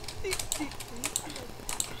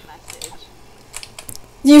 Message.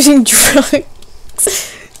 Using drugs.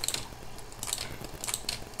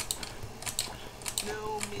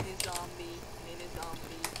 No, mini zombie.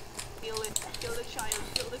 Kill it, kill the child,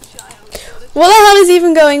 kill the child, kill the child. What the hell is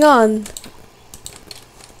even going on? No, I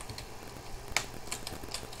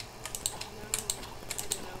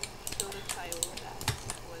don't know. Kill the child. That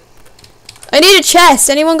was I need a chest.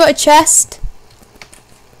 Anyone got a chest?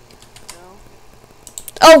 no.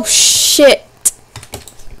 Oh shit.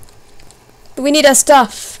 We need our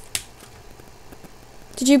stuff.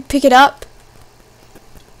 Did you pick it up?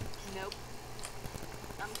 Nope.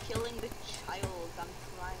 I'm killing the child. I'm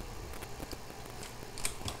trying.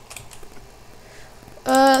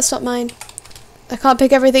 That's not mine. I can't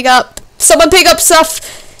pick everything up. Someone pick up stuff.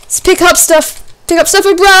 Pick up stuff. Pick up stuff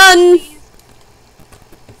and run.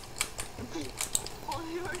 Please.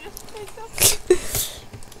 Oliver just picked up.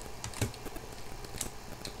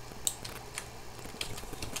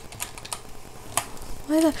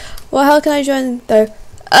 Why the? Well, how can I join though?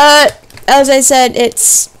 As I said,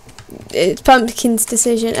 it's Pumpkin's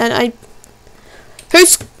decision, and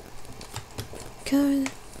who's going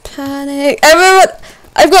to panic? Everyone,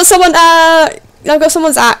 I've got someone. I've got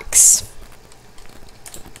someone's axe.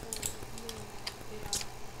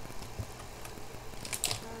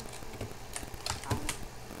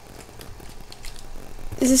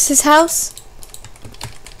 Is this his house?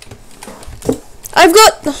 I've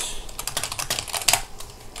got.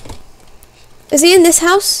 Is he in this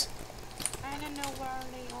house? I don't know where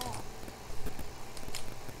they are.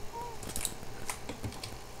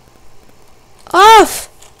 Off!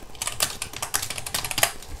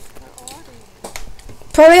 Where are they?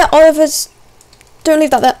 Probably at Oliver's. Don't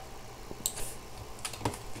leave that there.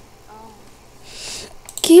 Oh.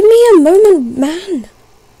 Give me a moment, man.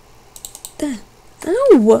 There.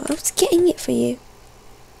 Ow! I was getting it for you.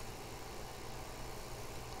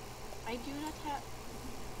 I do not have.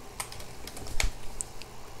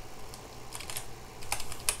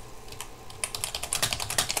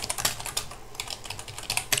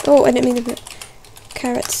 Oh, I didn't mean to put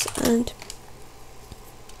carrots and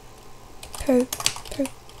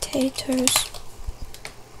potatoes.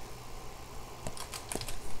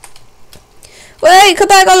 Wait, come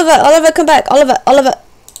back, Oliver! Oliver, come back! Oliver! They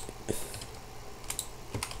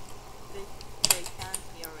can't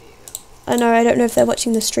hear you. I know, I don't know if they're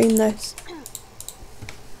watching the stream though.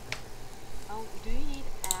 Oh, do you need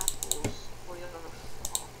apples for your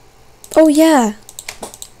farm? Oh yeah!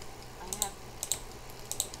 I have.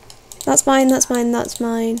 That's mine.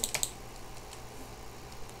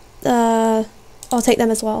 I'll take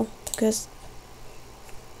them as well, because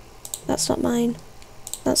that's not mine.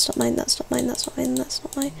 That's not mine.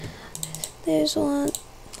 There's one. 1,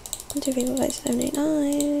 2, 3, 4, 5, 6, 7, 8,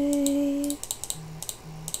 9.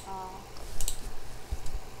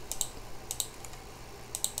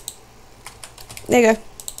 There you go.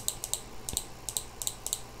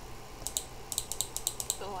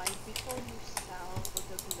 So before you sell the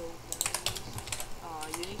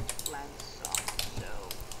blueberries, you need to plant some. So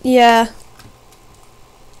Yeah.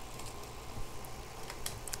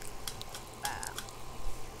 bam.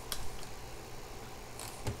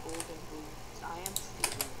 Golden boots. I am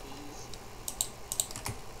stealing these.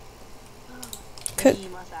 Cook.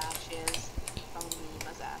 Mima's ashes. From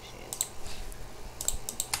Mima's ashes.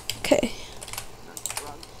 Okay. Not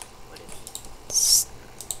drugs. What is it?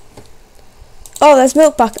 Oh, there's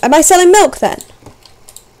milk back. Am I selling milk then?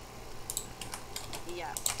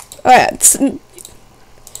 Yeah. Alright.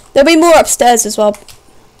 There'll be more upstairs as well.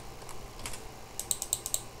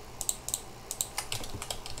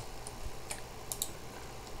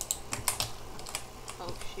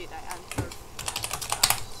 Oh shit, I answered.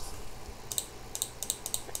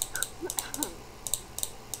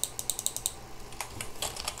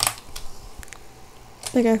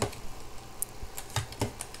 Okay.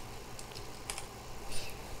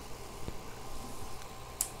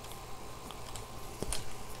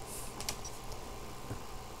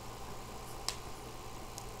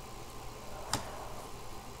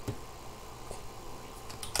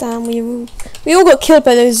 Damn, we all got killed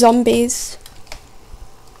by those zombies.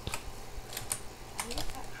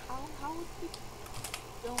 How would we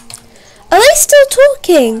don't mind Are they still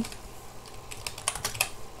talking?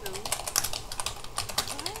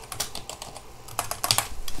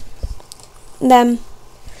 Them.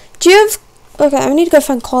 Do you have... Okay, I need to go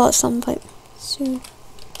find call at some point soon.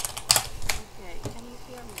 Okay, can you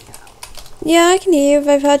hear me now? Yeah, I can hear you.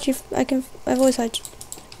 I've heard you. I've always heard you.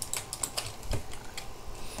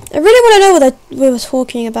 I really want to know what we were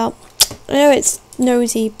talking about. I know it's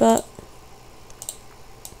nosy, but...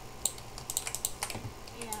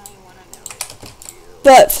 Yeah, I wanna know it too.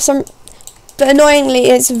 But for some... But annoyingly,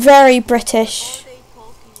 it's very British. Are they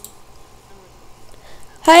talking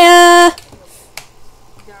Hiya!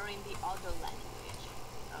 they're in the other language?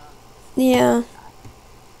 Yeah.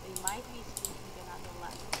 They might be speaking another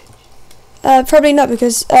language. Probably not,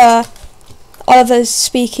 because Oliver's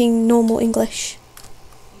speaking normal English.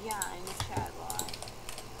 Yeah, in the chat line.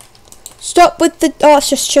 Stop with the... Oh, it's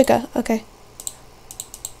just sugar. Okay.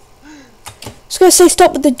 I was going to say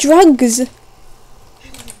stop with the drugs. I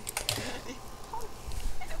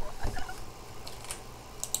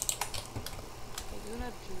do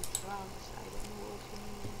not do drugs, I don't know what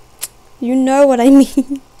you mean. You know what I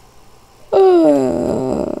mean.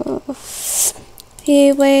 Oh.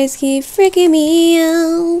 He always keep freaking me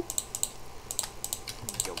out.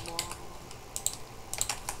 Your mom.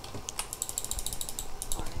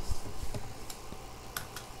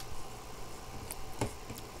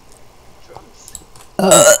 Drugs.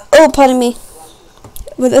 Oh, pardon me.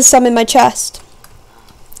 With some in my chest.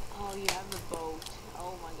 Oh, you have a boat.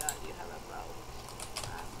 Oh my god, you have a boat.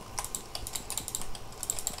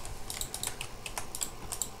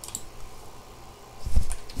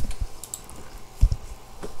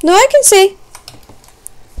 No, I can see.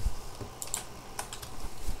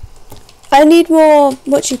 I need more,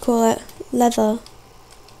 what you call it, leather.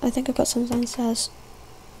 I think I've got some downstairs.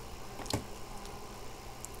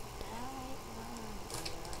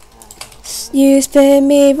 You spin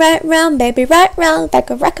me right round, baby, right round, like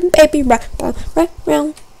a rockin' baby, right round, right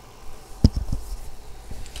round.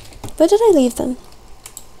 Where did I leave them?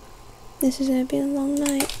 This is gonna be a long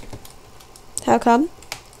night. How come?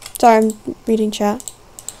 Sorry, I'm reading chat.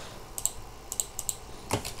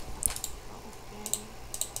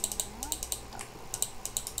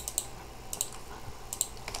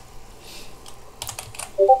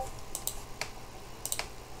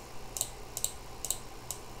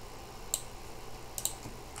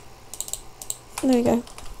 There we go.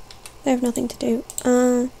 I have nothing to do. I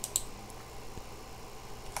am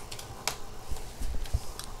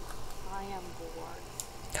bored.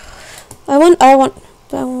 I want,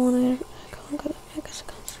 but I want to,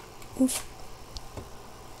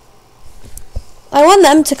 I want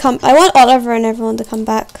them to come, I want Oliver and everyone to come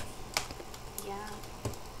back. Yeah.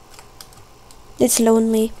 It's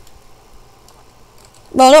lonely.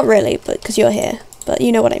 Well, not really, but because you're here, but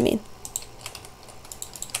you know what I mean.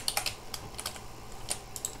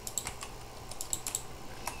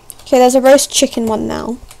 Okay, there's a roast chicken one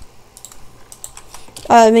now.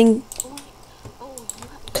 I mean,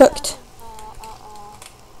 cooked.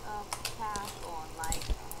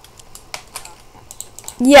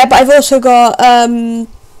 Yeah, but I've also got Hi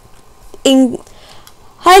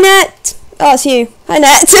Net. Oh, it's you. Hi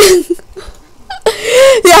Net.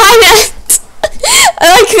 Yeah, hi Net.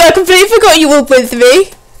 I completely forgot you were with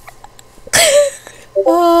me.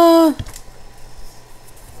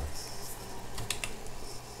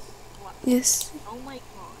 Yes. Oh my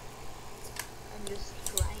god. I'm just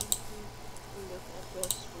trying to look at your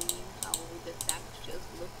screen how the textures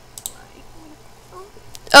look like.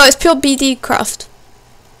 Oh, it's pure BD craft.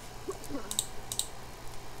 Oh,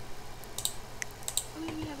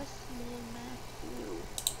 you have a small map too.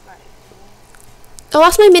 Right. Oh,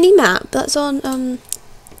 that's my mini map. That's on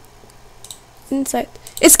Insight.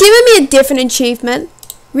 It's giving me a different achievement.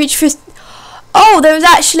 Reach 50. Oh, there was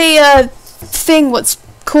actually a thing. What's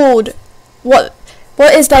called? What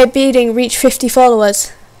is by beating reach 50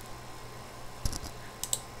 followers?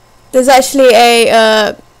 There's actually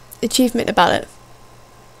a achievement about it.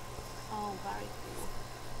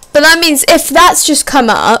 But that means if that's just come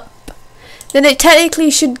up, then it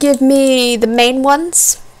technically should give me the main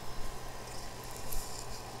ones.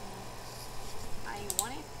 I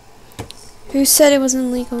want it. Who said it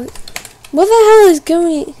wasn't legal? What the hell is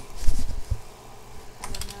going? I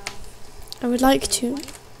don't know. I would like to.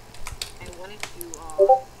 I wanted to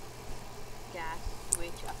gas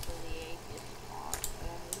switch affiliate this part, but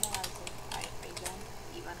I'm realizing I don't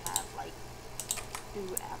even have like 2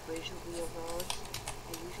 average viewers.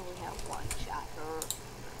 I usually have 1 chatter.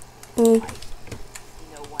 Mm. Like,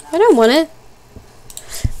 no one else. I don't want it.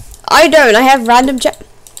 I don't. I have random chat.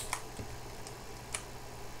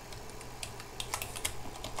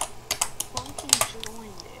 Pumpkin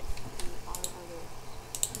joined it. Our other.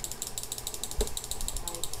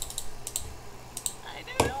 Like, I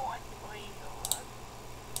don't know what's going on.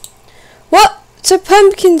 What? So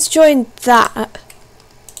Pumpkins joined that.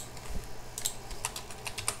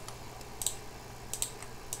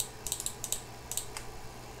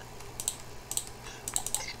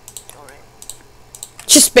 Sorry.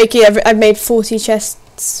 Just making. I've made 40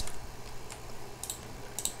 chests.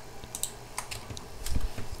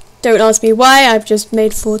 Don't ask me why. I've just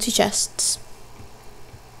made 40 chests.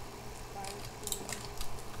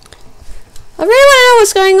 I really want to know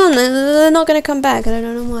what's going on. They're not going to come back. I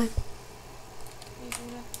don't know why.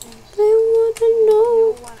 I want to No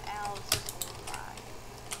know. one else is online.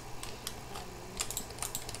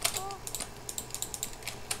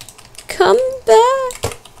 Come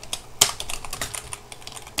back.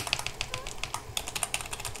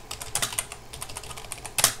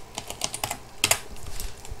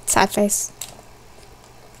 Sad face.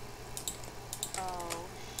 Oh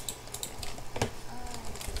shit.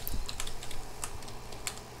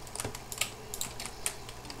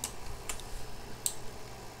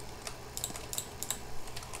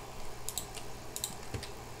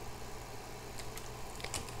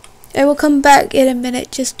 I will come back in a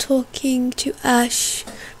minute, just talking to Ash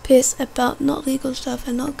Pierce about not legal stuff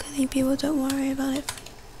and not killing people. Don't worry about it.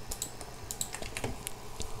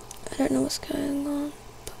 I don't know what's going on.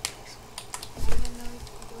 I don't know if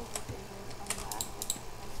it will come back.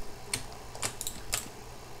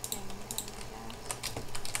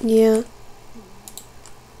 Yeah.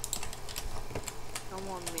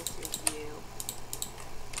 Someone misses you.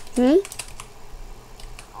 Hmm?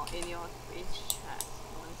 Oh, in your Twitch chat,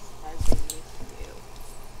 someone says they miss you.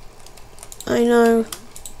 I know.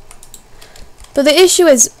 But the issue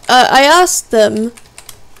is, I asked them,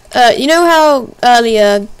 you know how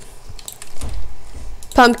earlier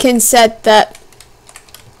Pumpkin said that,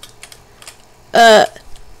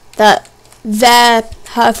 that they're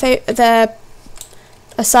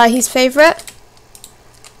Asahi's favourite?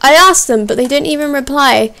 I asked them, but they didn't even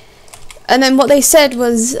reply. And then what they said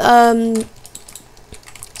was,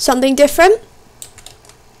 something different.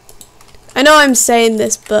 I know I'm saying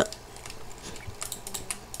this, but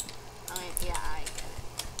Yeah, I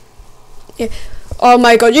get it. oh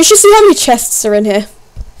my god, you should see how many chests are in here.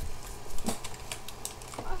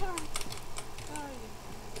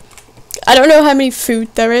 I don't know how many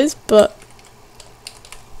food there is, but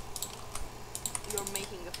You're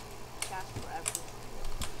making a cast for everything.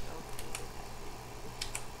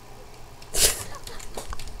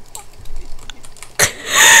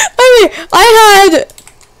 I mean, I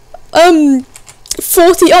had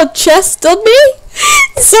 40 odd chests on me.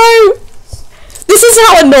 So this is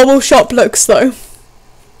how a normal shop looks though.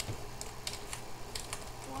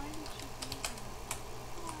 Why did you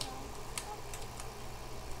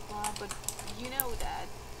do that? But you know that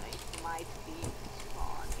it might be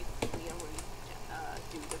spawn if we already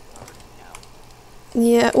do the bird,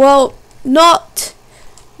 Yeah, well, not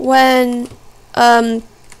when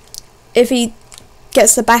if he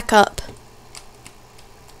gets the backup.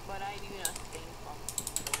 But I do not think Pumpkin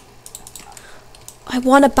will back up. I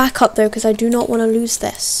want a backup though, because I do not want to lose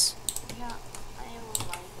this. Yeah, I would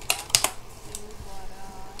like a backup too, but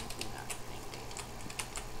I do not think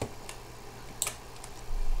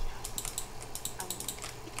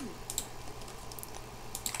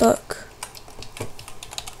it. Book.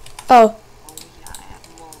 Oh, Oh yeah, I have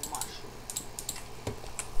more mushrooms.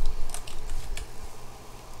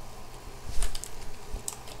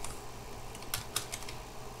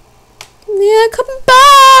 yeah, come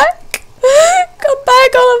back. Come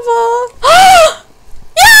back, Oliver. Yeah!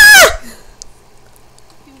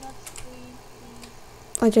 Do not scream,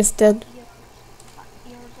 please. I just did.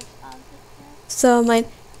 Ears of sensitive. So mine.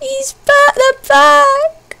 He's back the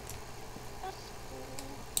back. That's cool.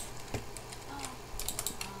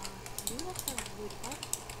 You have a wood up.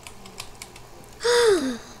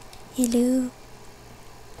 Hello.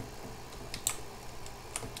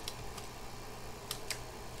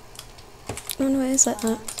 is like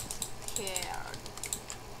that. Scared.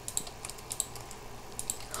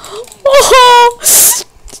 Oh!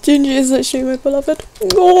 Ginger is literally my beloved.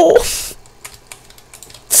 Oh!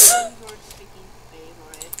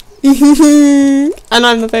 And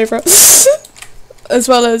I'm the favourite. As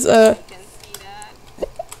well as, I can see that.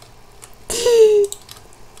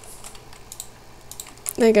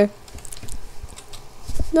 there you go.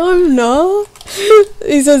 No, I'm not.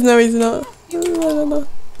 He says no, he's not. No, they're not.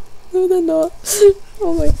 No, they're not.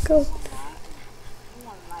 Oh my god. No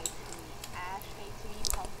one likes me. Ash hates me.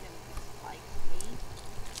 Pumpkin dislikes me.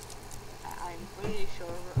 I'm pretty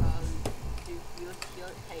sure you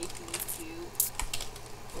hate me too.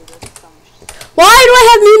 So there's some Why do I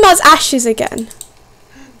have Mima's ashes again?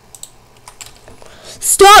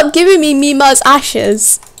 Stop giving me Mima's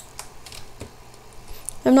ashes.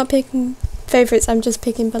 I'm not picking favourites, I'm just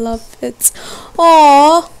picking beloveds.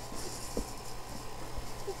 Aww.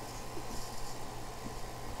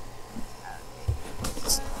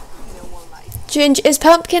 no one likes me. Ginger, is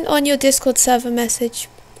Pumpkin on your Discord server? Message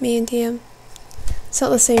me in DM. It's not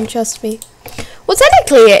the same, trust me. Well,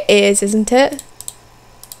 technically it is, isn't it?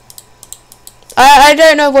 I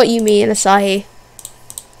don't know what you mean, Asahi.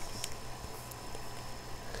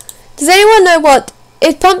 Does anyone know what?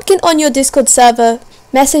 Is Pumpkin on your Discord server?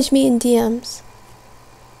 Message me in DMs.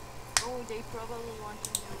 Oh, they probably want to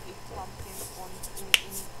know if Pumpkin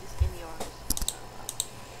is in your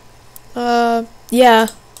server. Yeah.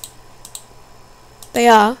 They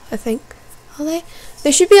are, I think. Are they?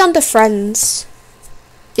 They should be under friends.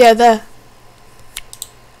 Yeah, there.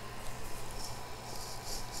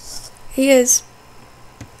 He is.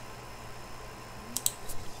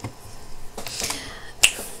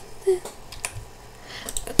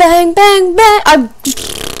 Bang, bang, bang.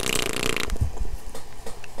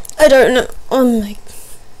 I don't know. Oh my.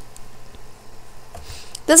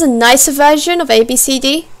 There's a nicer version of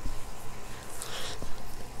ABCD.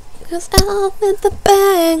 Cause out with the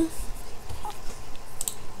bang.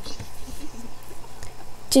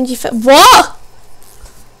 Gingy what?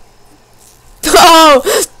 Oh!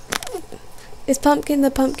 Is Pumpkin the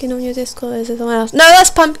pumpkin on your Discord or is it someone else? No, that's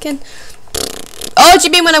Pumpkin. Oh, do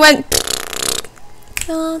you mean when I went?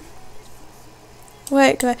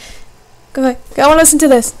 Wait, go back. Go back. I want to listen to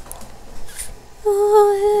this.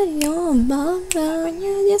 Oh, your mom and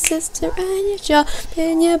your sister and your job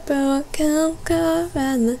and your bro come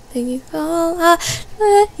and the thing you fall I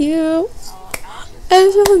let you. I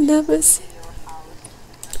will never see.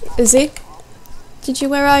 Is he? Did you?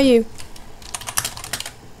 Where are you?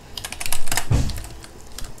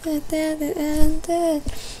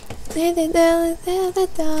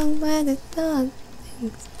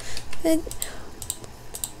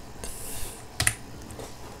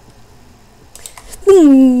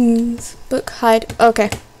 Book hide. Okay.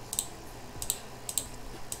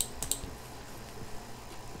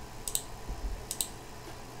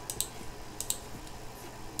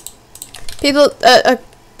 People. Oh,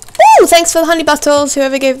 thanks for the honey butters.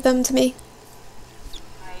 Whoever gave them to me.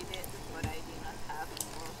 I did, but I do not have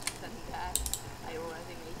more than that. I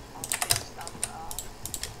already made pumpkin stuff,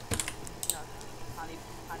 not honey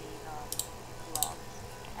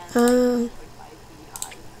blocks, and with my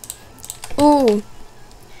beehive. Oh.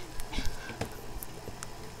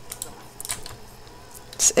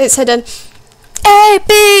 It's hidden. A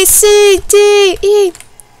B C D E.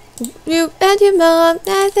 You and your mom.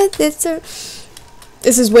 This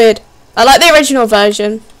is weird. I like the original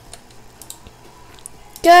version.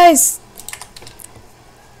 Guys,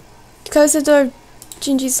 close the door of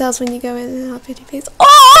Gingy's house when you go in and help pretty please.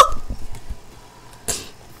 Oh!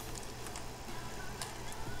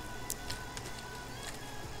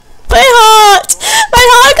 My heart! My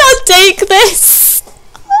heart can't take this!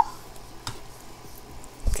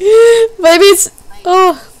 Maybe it's...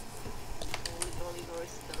 Oh.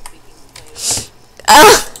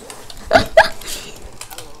 Ah!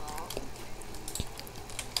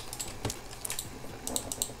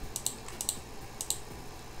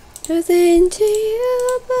 Into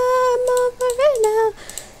you, but I'm over it now.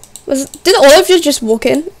 Did Oliver just walk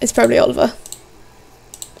in? It's probably Oliver.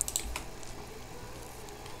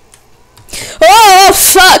 Oh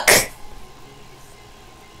fuck!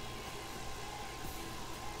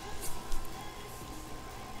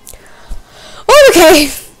 Oh, okay.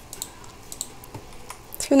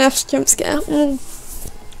 FNAF jump scare. I'm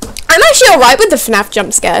actually alright with the FNAF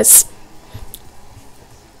jump scares.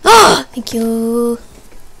 Oh, thank you.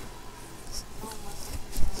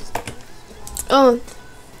 Oh.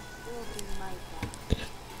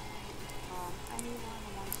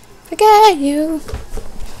 Forget you.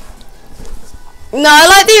 No, I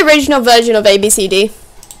like the original version of ABCD.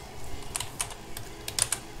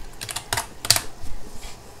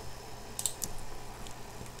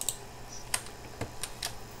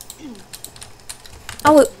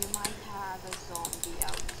 Oh, You might have a zombie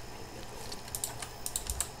outside the door.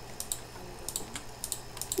 I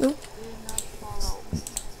don't know. no. Do not follow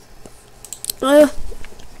me.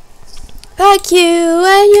 Like you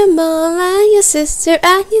and your mom and your sister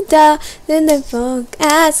and your dad in the funk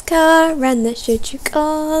ass car and the shit you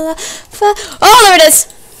call a oh, there it is.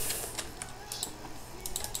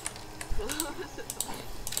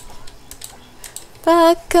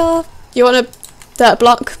 Back off. You want a dirt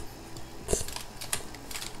block?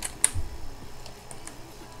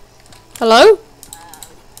 Hello?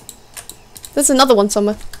 There's another one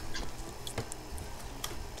somewhere.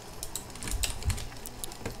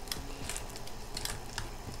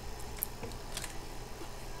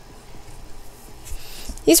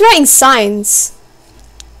 He's writing signs.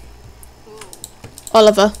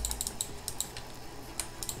 Oliver.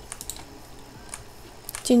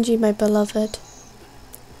 Gingy, my beloved.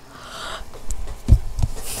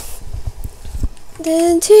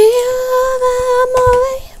 Into your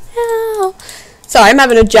memory now. Sorry, I'm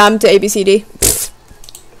having a jam to ABCD.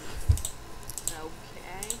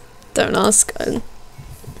 Okay. Don't ask. I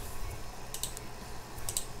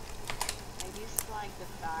dislike the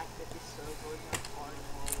fact that the servers are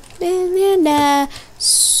hard mode. Millionaire,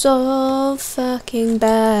 so fucking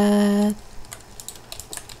bad.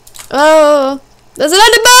 Oh, there's an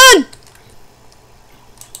Enderman!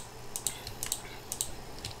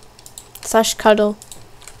 Slash cuddle.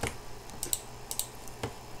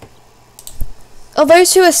 Oh,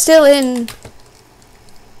 those two are still in.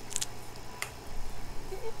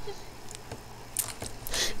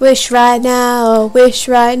 Wish right now, wish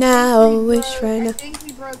right now, wish right I now. think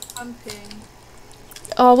we broke Pumpkin.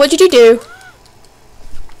 Oh, what did you do?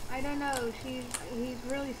 I don't know. He's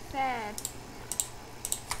really sad.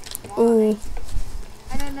 Ooh.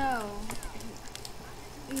 I don't know.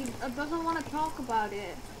 He doesn't want to talk about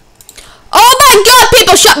it. Oh my god,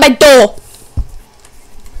 people shut my door!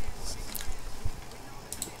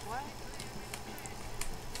 What?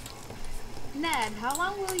 Ned, how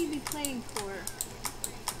long will you be playing for?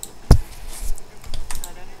 I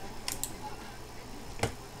don't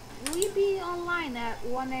know. Will you be online at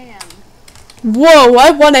 1 AM? Whoa,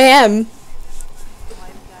 why 1 AM? Why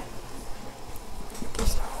did I?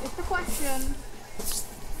 It's the question.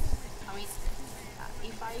 I mean,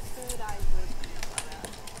 if I could, I would.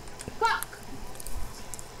 Fuck!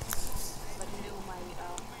 But no, my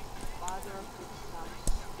father put some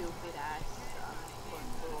stupid ass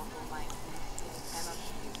control over my PC. I cannot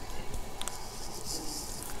use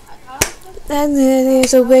it. And it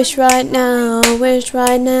is a wish right now, wish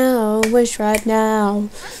right now, wish right now.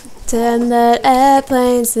 Send the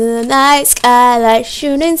airplanes to the night sky like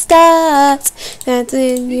shooting stars. And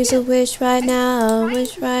it is a wish right now,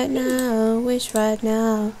 wish right now, wish right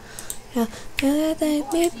now. Yeah,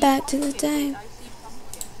 take me back to the day. I see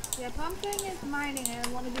pumpkin. Yeah, Pumpkin is mining and I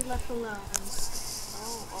want to be left alone.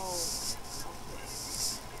 Oh, okay.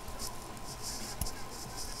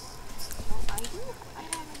 No, I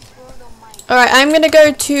haven't heard on my. Alright, I'm gonna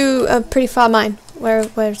go to a pretty far mine. Where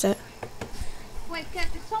is it? Wait, did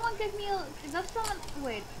someone give me a... Does someone...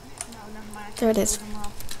 Wait. No, never mind. There it is. Hold him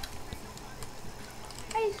off.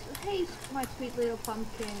 Hey, my sweet little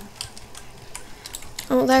Pumpkin.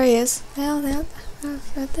 Oh, there he is. Is Hello,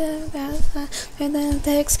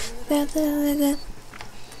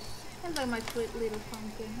 my sweet little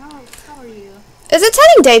Pumpkin. How are you? it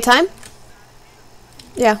turning daytime?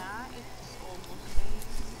 Yeah. Yeah, it's almost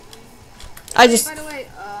I just... By the way,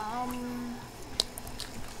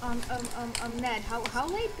 Ned, how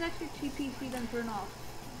late does your TPC then turn off?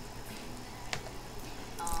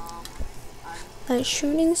 I'm Like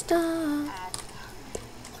shooting star. at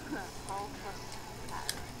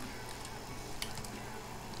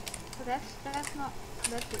So that's not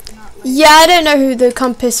like... Yeah, I don't know who the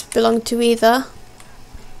compass belonged to either.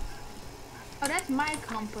 Oh, that's my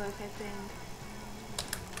compass, I think.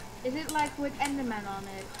 Is it like with Enderman on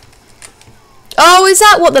it? Oh, is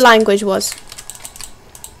that what the language was?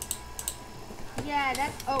 Yeah,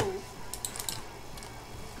 that's... Oh.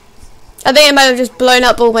 I think it might have just blown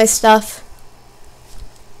up all my stuff.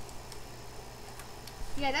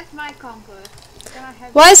 Yeah, that's my compass. Then I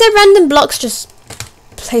have... Why is there random blocks just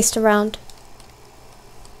placed around?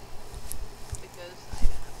 because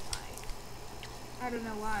I don't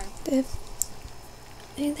know why.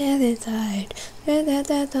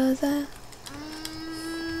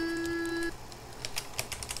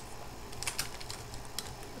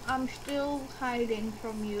 I'm still hiding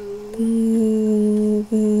from you.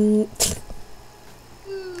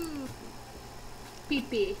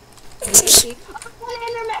 Pee-pee. Pee-pee. Oh,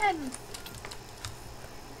 Enderman!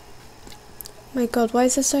 My god, why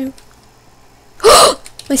is there so...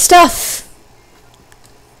 My stuff!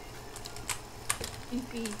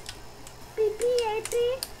 PP.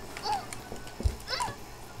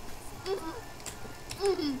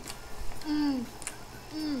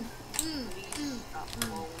 Please stop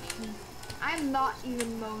moaning. I'm not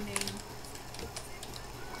even moaning.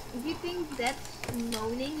 If you think that's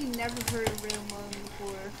moaning, you never heard a real moan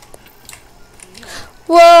before. No,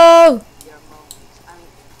 Whoa! your moans.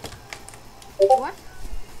 What?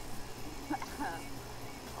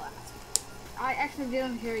 I actually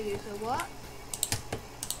didn't hear you, so what?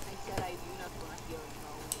 I said I do not want to hear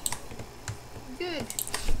moaning. Good.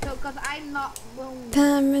 So, cause I'm not moaning.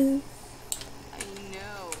 Cameron. I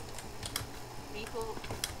know. People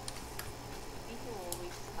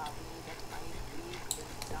always tell me that my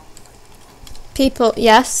breathing sounds like People,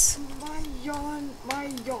 yes. My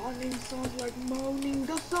yawning sounds like moaning.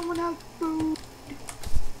 Does someone have food?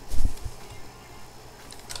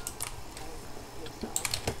 yourself.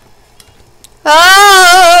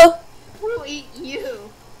 Oh! Who will eat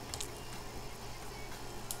you?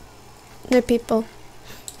 No people.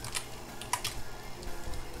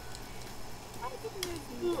 I didn't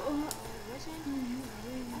do that.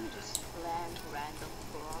 I just planned random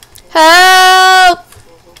process. Help!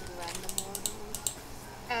 Random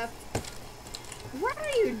order. What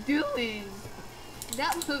are you doing?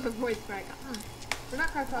 That was a voice crack. We're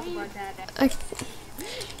not gonna talk about that. I,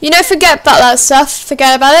 you know, forget about that stuff.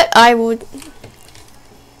 Forget about it. I would.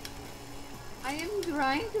 I am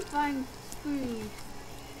trying to find food.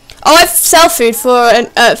 Oh, I sell food for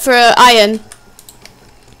iron.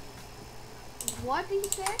 What did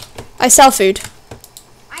you say? I sell food.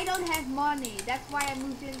 I don't have money. That's why I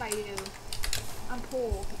moved in by you. I'm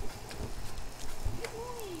poor.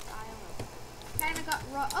 Kinda got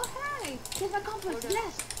raw. Oh hi! Here's my complex.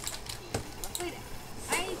 Yes. Wait,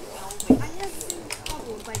 I have been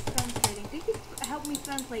troubled by translating. Could you help me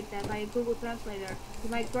translate that by Google Translator?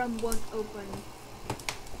 My Chrome won't open.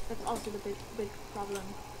 That's also the big problem.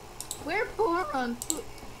 We're poor on food.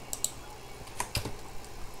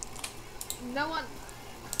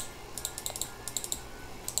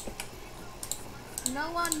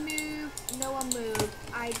 No one move. No one move.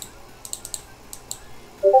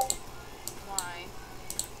 Why?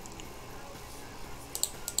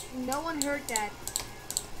 No one heard that.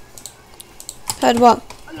 Heard what?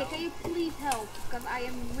 Okay, can you please help? Because I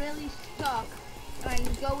am really stuck. And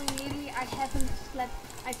I'm going immediately. I haven't slept.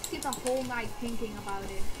 I skipped a whole night thinking about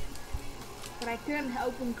it. But I couldn't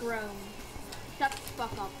open Chrome. Shut the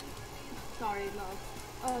fuck up. Sorry, love.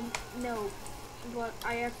 No. But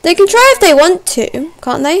I have. They can try if they want to,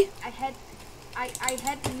 can't they? I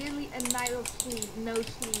had nearly a night of sleep, no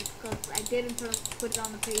sleep, because I didn't put it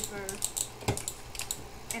on the paper.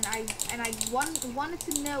 And I wanted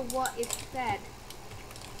to know what it said.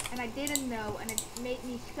 And I didn't know, and it made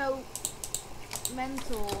me so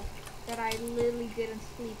mental that I literally didn't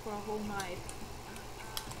sleep for a whole night.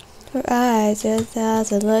 Her eyes just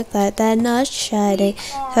doesn't look like they're not shining.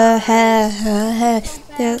 Her hair,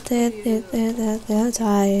 they're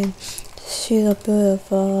dying. She's so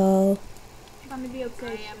beautiful. It's gonna be okay,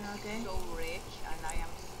 I am okay? so rich and I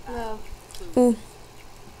am Love. Ooh.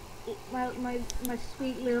 My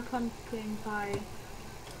sweet little pumpkin pie.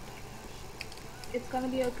 It's gonna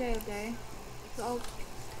be okay, okay? It's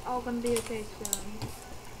all gonna be okay soon.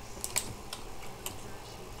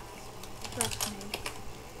 Trust me.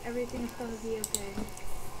 Everything is gonna be okay.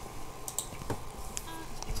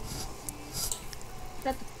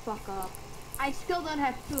 Shut the fuck up. I still don't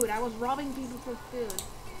have food. I was robbing people for food.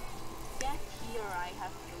 Get here, I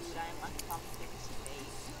have food. I'm a pumpkin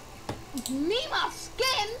space. Nima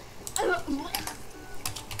skin!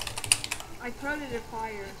 I thrown it at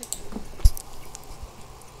fire.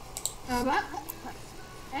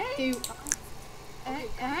 Hey!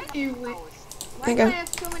 Anyway. Why do Okay. I have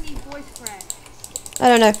so many voice cracks? I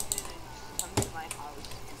don't know. Come to my house.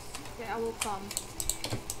 Okay, I will come.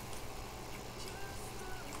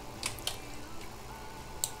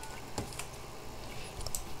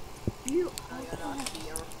 You No, you're not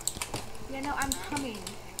here. Yeah, no, I'm coming.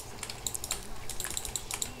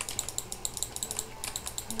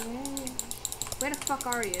 Where the fuck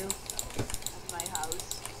are you? At my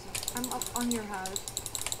house. I'm up on your house.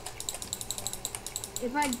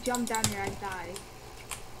 If I jump down here, I die.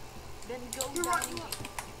 Then go You're down. right.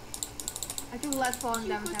 I feel less falling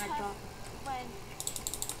down You than I could thought. went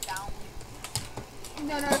down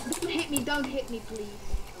No, don't hit me, please.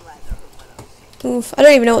 the ladder. But Oof, I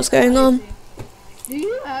don't even know what's going on. Do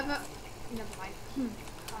you have a... Never mind.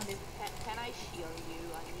 Found it. can I shield you?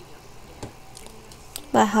 I need your skin.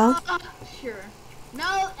 The hell? Sure.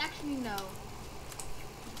 No, actually no.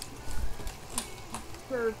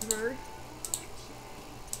 pervert.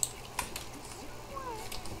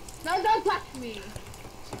 No, don't touch me.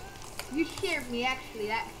 You scared me, actually.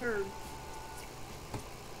 That hurt.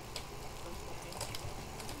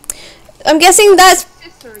 I'm guessing that's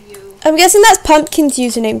Sister, you. Pumpkin's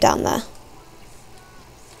username down there.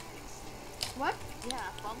 What? Yeah,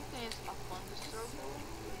 Pumpkin is up on the server.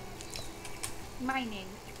 Mining.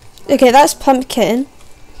 Okay, that's Pumpkin.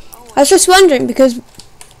 Oh, I was just wondering because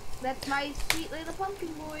That's my sweet little pumpkin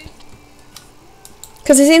boy.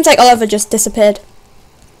 it seems like Oliver just disappeared.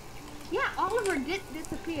 Yeah, Oliver did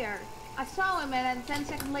disappear. I saw him and then 10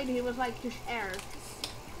 seconds later he was like just air.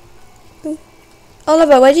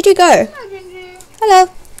 Oliver, where did you go? Hello, Ginger. Hello.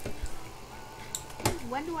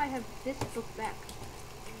 When do I have this book back?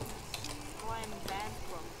 oh, I'm banned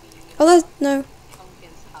from the Oh, no.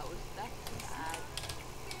 Pumpkin's house. That's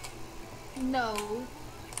bad. No.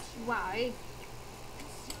 Why?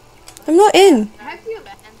 I'm not in. Have you?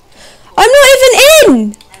 Banned people I'm not even in.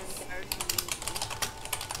 and their community.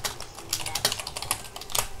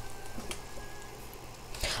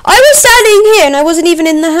 I was standing here and I wasn't even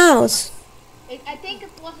in the house. I think it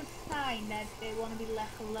was a sign that they want to be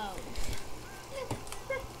left alone.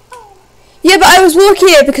 Yeah, but I was walking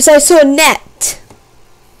here because I saw a net.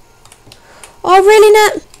 Oh, really,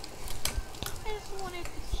 Net? I just wanted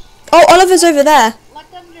to Oh, Oliver's over there.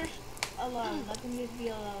 Let them just alone. Let them just be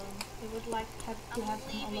alone. They would like to I'm have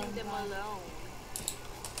some leaving alone them time. alone.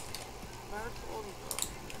 Where's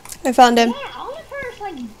Oliver? I found him. Yeah, Oliver is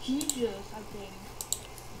like Jesus, I think.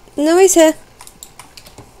 No, he's here.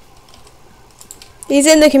 He's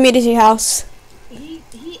in the community house. He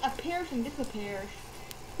appears and disappears.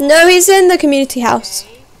 No, he's in the community house.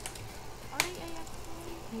 Okay. Are they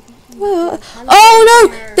actually? Maybe he Well, is. oh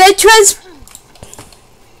no, they're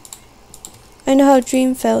I know how a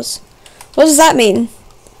dream feels. What does that mean? Don't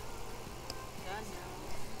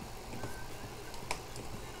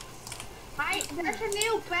Hi, there's a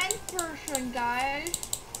new bank person, guys.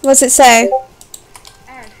 What's it say?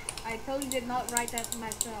 Ash, I totally did not write that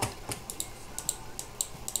myself. know.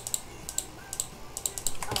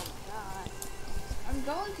 Oh god. I'm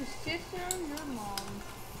going to sister your mom.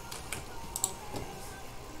 Okay.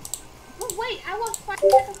 Oh wait, I was 5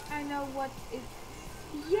 seconds. I know what is.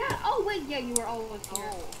 Yeah. Oh wait, yeah, you were always here.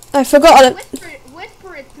 Oh. I forgot all of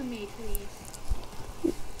Whisper it to me,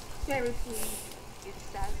 please. Very please. It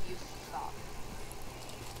says you suck.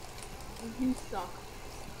 You suck.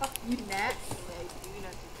 Fuck you, Nat. I do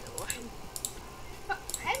not know.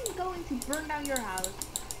 I'm going to burn down your house.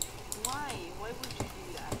 Why? Why would you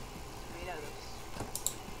do that? It's made out of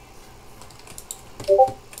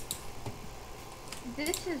stuff.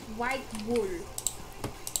 This is white wool.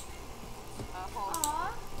 Oh. Aww.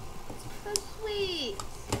 So sweet.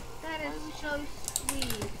 That is so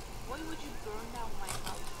sweet. Why would you burn down my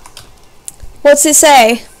house? What's it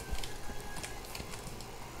say?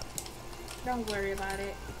 Don't worry about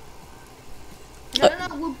it.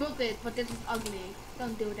 No, we built it, but this is ugly.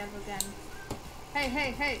 Don't do it ever again.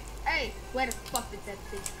 Hey, where the fuck did that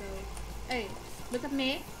thing go? Hey, look at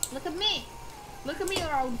me. Look at me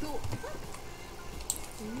or I'll do.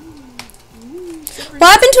 What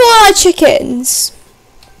happened to all our chickens?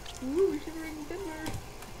 Ooh, shivering timber.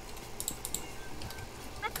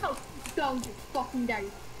 Oh, don't you fucking die,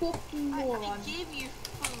 you fucking I moron. gave you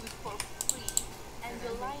food for free and you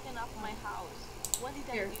lighten up my house. What did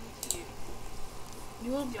Here. I do to you?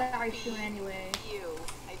 You will die soon anyway. You.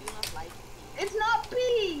 I do not like you. It's not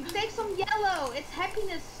pink! Take some yellow! It's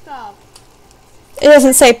happiness stuff. It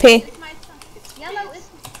doesn't say P. It's my stuff. Yellow is...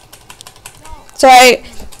 No. Sorry,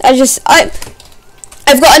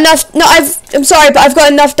 I've got enough. No, I'm sorry, but I've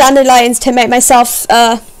got enough dandelions to make myself.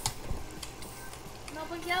 No,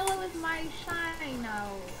 but yellow is my shine now.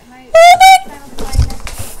 And I kind of like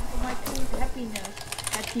my pink happiness.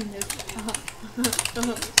 Happiness. Happiness.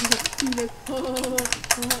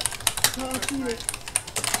 Happiness. Penis.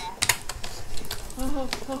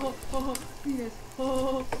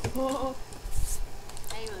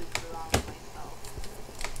 I will drown myself.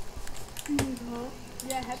 Penis, huh?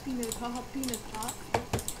 Yeah, happiness, haha, penis, huh?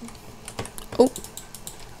 Oh.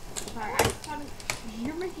 Sorry, I thought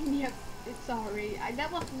you're making me up. Sorry,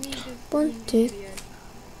 that was me just One, being two. an idiot.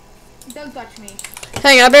 Don't touch me.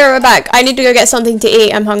 Hang on, I'll be right back. I need to go get something to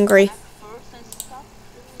eat. I'm hungry. That person stop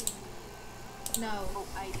doing. No. Oh,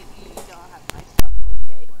 I did. You don't have my stuff.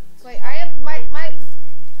 Okay. Wait, I have my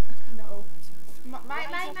no. My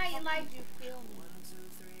like You feel me?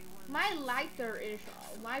 my lighter is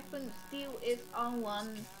my phone still is on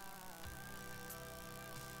one.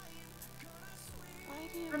 Why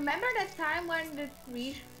do you? Remember that time when the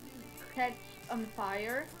trees catch on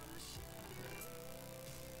fire?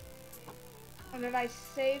 And that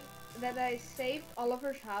I saved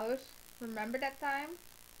Oliver's house. Remember that time?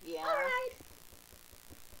 Yeah. Alright.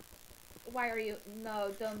 Why are you?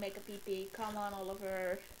 No, don't make a pee-pee. Come on,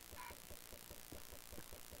 Oliver.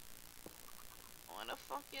 What the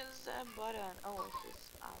fuck is that button? Oh, it's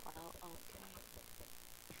just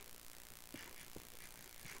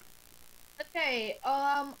okay. Okay,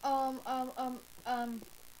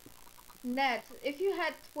 Ned, if you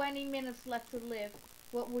had 20 minutes left to live,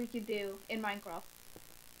 what would you do in Minecraft?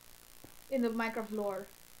 In the Minecraft lore,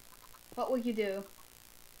 what would you do?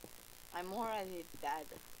 I'm already dead.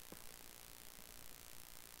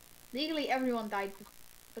 Legally, everyone died,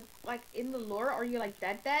 but like in the lore, are you like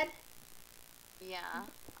dead? Yeah,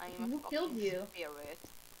 I'm Who a killed fucking you? spirit.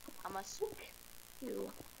 I'm a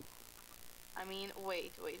You. I mean,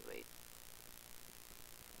 wait.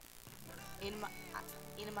 In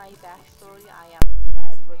my backstory, I am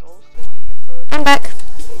dead, but also in the first I'm back. game,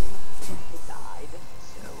 I died.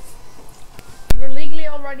 So You're legally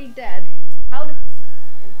already dead. How the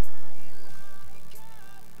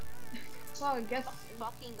well, I guess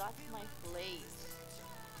fucking got my place.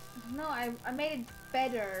 no. I made it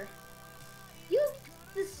better. You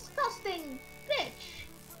disgusting bitch.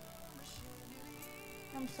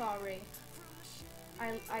 I'm sorry.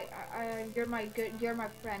 You're my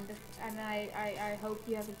friend, and I hope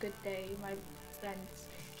you have a good day, my friend.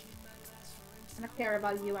 And I care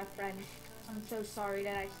about you, my friend. I'm so sorry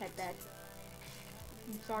that I said that.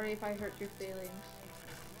 I'm sorry if I hurt your feelings.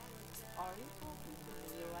 Are you talking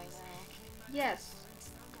to me right now? Yes,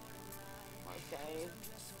 Okay.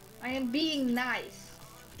 I am being nice.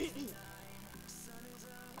 Do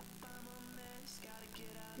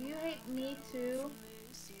you hate me too?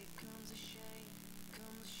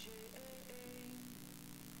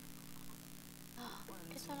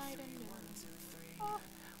 It's an I don't know.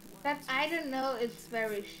 That I don't know is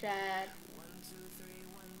very sad.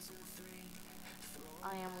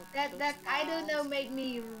 I am That just I don't know mad. made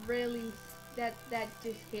me really that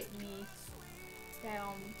just hit me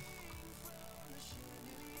down.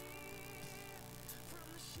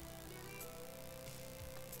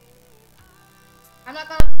 I'm not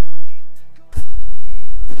gonna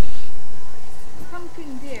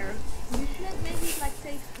pumpkin dear. You should maybe like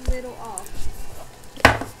take a little off.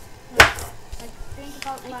 Like think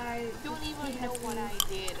about like You don't even you know have what to- I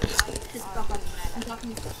did. Shut the fuck up. I'm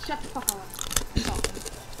talking. Shut the fuck up. I'm talking.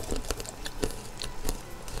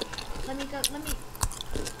 Let me go. Let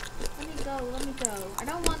me go. I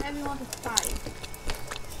don't want everyone to fight.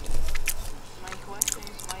 My question is,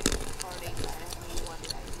 why are they mad at me? What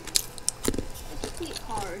did I do? It's pretty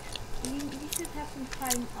hard. You should have some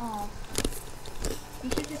time off. You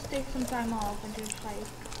should just take some time off and just like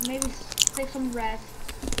maybe take some rest.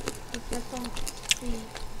 Just get some sleep.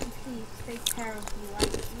 And please take care of you. I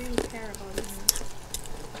really care about you.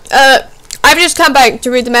 I've just come back to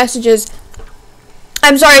read the messages.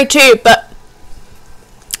 I'm sorry too, but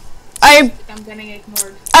I'm getting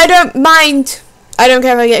ignored. I don't mind. I don't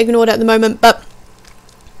care if I get ignored at the moment, but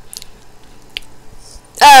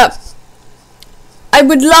I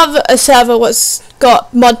would love a server what's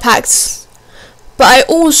got mod packs, but I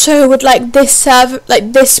also would like this server,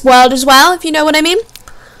 like this world as well, if you know what I mean.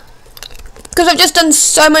 Because I've just done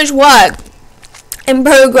so much work in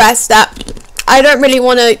progress that I don't really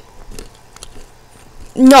want to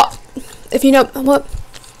not, if you know what.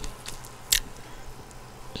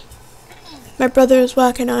 My brother is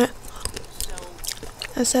working on it. So,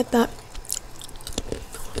 I said that.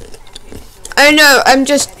 I know, I'm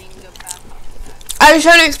just, getting the backup. I was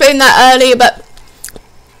trying to explain that earlier, but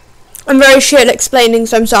I'm very shit at explaining,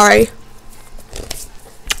 so I'm sorry. I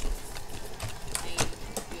mean,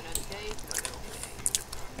 you know, today is but okay.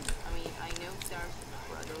 I mean, I know there's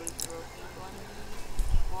brothers working on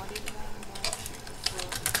modding them,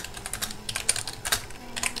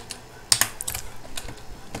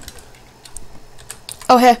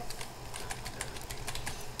 Oh, here.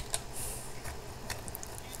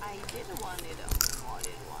 I did want it a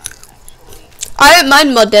modded one, actually. I don't mind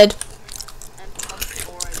modded. And Pumpkin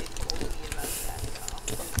already told me about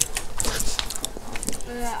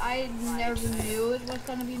that, I never knew it was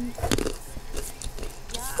gonna be. yeah,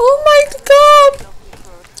 Oh my god! of the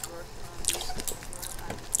first person on this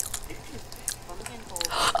Pumpkin told me.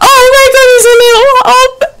 Oh my god, there's a little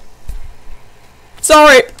hub!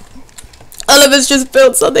 Sorry. Oliver's just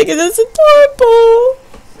built something and it's adorable.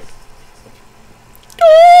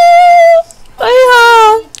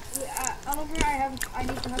 Oh, Oliver, I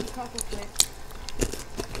need to have a couple clips.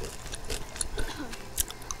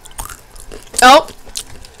 Oh,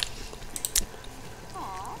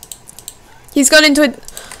 Aww. he's gone into it.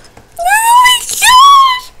 Oh my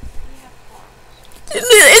gosh!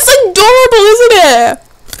 adorable, isn't it?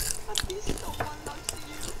 But this someone loves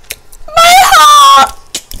you. My heart!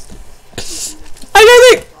 I don't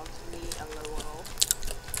think... Loves me, lol.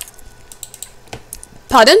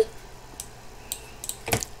 Pardon?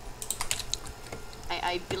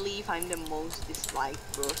 I believe I'm the most disliked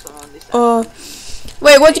person on this Oh. SMP.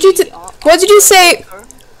 Wait, what did you what did you say?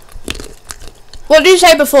 What did you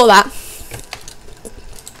say before that?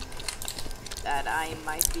 That I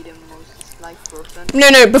might be the most disliked person.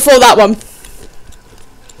 No, before that one.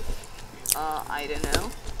 I don't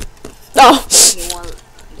know. Oh.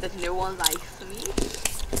 That no one likes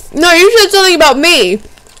me. No, you said something about me.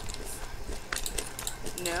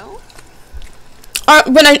 No?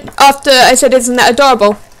 After I said isn't that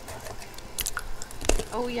adorable?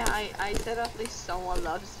 Oh yeah, I said at least someone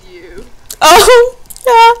loves you. Oh,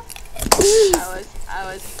 yeah. I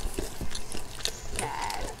was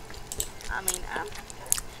sad. I mean, I'm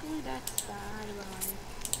actually that sad about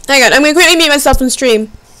it. Hang on, I'm gonna quickly mute myself on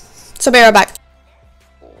stream. So I'll be right back.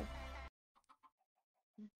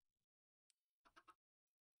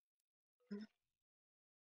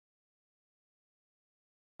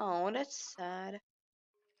 Oh, that's sad.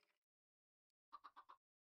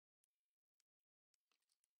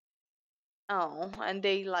 Oh, and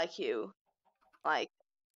they like you. Like,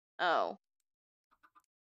 oh.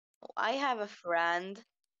 I have a friend.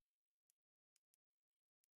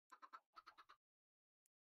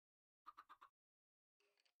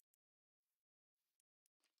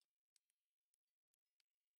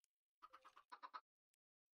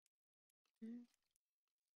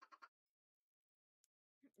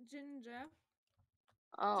 Ginger.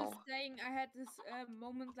 Just Oh. saying, I had this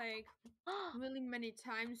moment like really many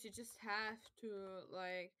times. You just have to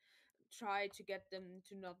like try to get them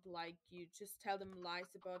to not like you. Just tell them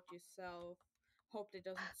lies about yourself. Hope they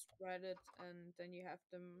doesn't spread it, and then you have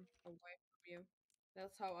them away from you.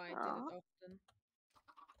 That's how I did it Oh. often.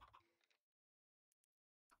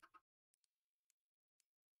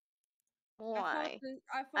 Why?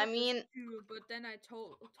 I I thought this mean, too, but then I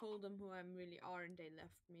told them who I really are, and they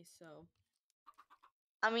left me. So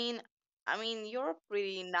I mean, you're a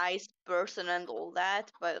pretty nice person and all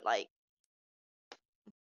that, but like,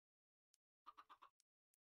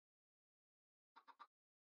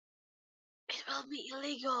 it will be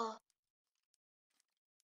illegal.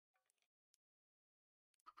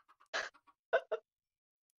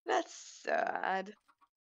 That's sad.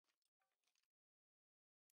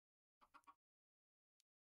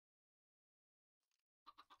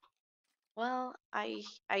 Well, I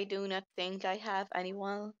do not think I have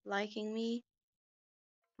anyone liking me.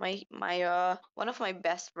 My one of my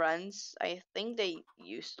best friends, I think they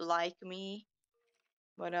used to like me,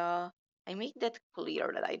 but I make that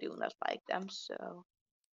clear that I do not like them, so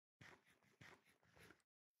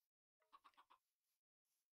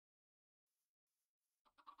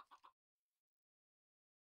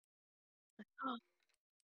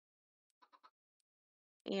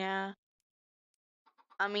yeah.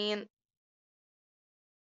 I mean,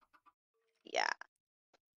 yeah.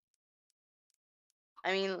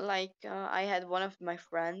 I mean, like, I had one of my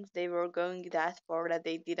friends, they were going that far that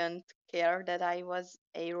they didn't care that I was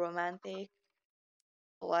a romantic.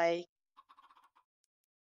 Like,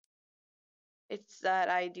 it's that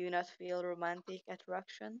I do not feel romantic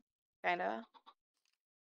attraction, kinda.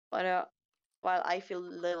 But while I feel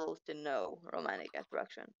little to no romantic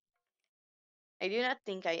attraction. I do not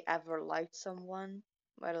think I ever liked someone,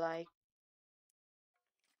 but like,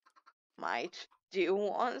 might do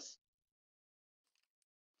once.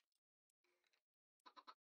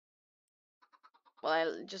 Well,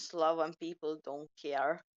 I just love when people don't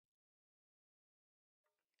care.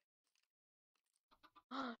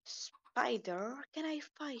 Spider, can I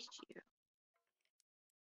fight you?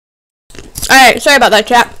 Alright, sorry about that,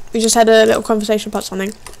 chat. We just had a little conversation about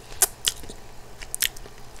something.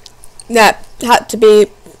 That had to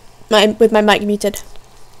be with my mic muted.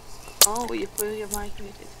 Oh, you put your mic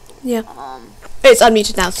muted. Yeah. Um, It's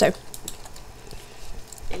unmuted now, so.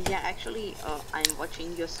 yeah, actually, I'm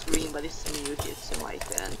watching your stream, but it's muted, so I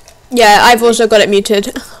can. Yeah, I've also got it muted.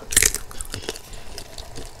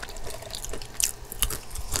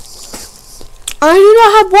 I do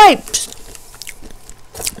not have wipes.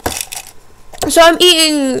 So I'm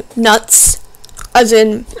eating nuts. As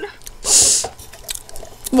in...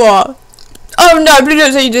 What? Oh no, please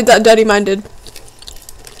don't say you did that dirty minded.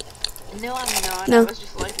 No, I'm not. No. I was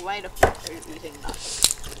just like, why the fuck are you eating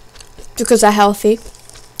nuts? Because they're healthy.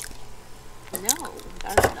 No,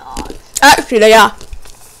 they're not. Actually, they are.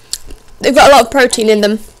 They've got a lot of protein in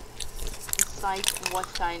them. It's like, what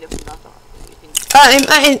kind of nut are you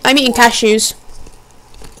eating? I'm eating cashews.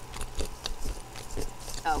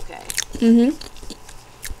 Okay. Mhm.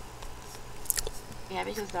 Yeah,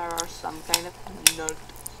 because there are some kind of nuts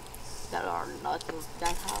that are not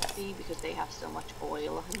that healthy because they have so much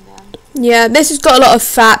oil in them. Yeah, this has got a lot of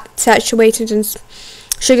fat, saturated, and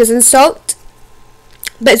sugars and salt,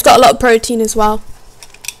 but it's got a lot of protein as well.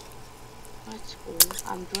 That's cool.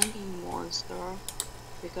 I'm drinking Monster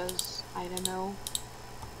because I don't know.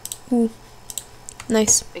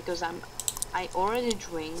 Nice. Because I already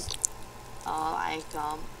drink. I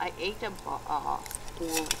ate a full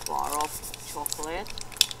bar of chocolate.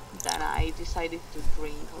 Then I decided to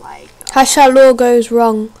drink like Hashtag law goes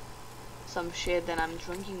wrong. some shit. Then I'm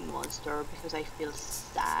drinking Monster because I feel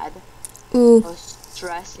sad. Ooh. I was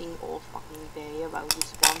stressing all fucking day about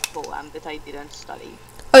this one poem that I didn't study.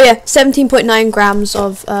 Oh yeah, 17.9 grams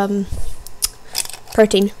of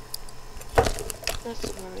protein. That's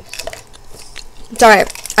very sad. It's alright.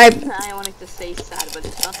 I wanted to say sad, but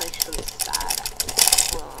it's not actually sad.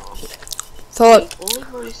 Well, Thought.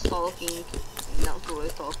 Oliver is talking, not really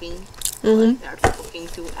talking. Mhm. They're talking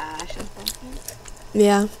to Ash and something.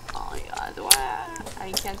 Yeah. Oh my god, well,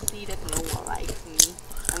 I can see that no one likes me.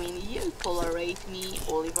 I mean, you tolerate me,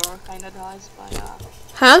 Oliver kinda does, but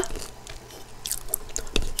Huh?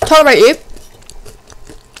 Tolerate you?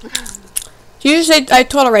 You say I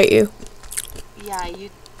tolerate you. yeah, you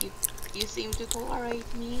seem to tolerate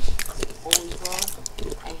me, Oliver.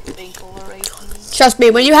 I think tolerate me. Trust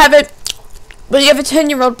me, when you have a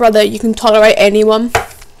 10-year-old brother, you can tolerate anyone.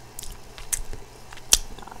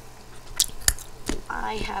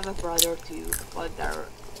 I have a brother too, but they're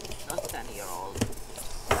not 10-year-old.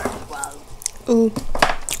 They're 12. Ooh.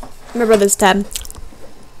 My brother's 10.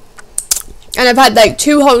 And I've had like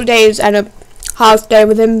 2 whole days and a half day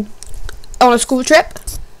with him on a school trip.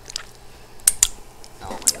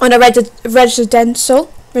 Oh my god. On a residential,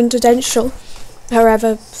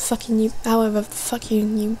 however fucking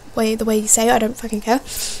way the way you say it, I don't fucking care.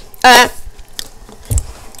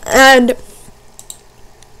 And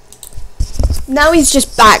now he's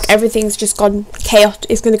just back. Everything's just gone chaotic.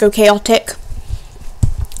 It's gonna go chaotic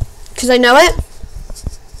because I know it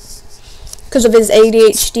because of his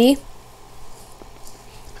ADHD.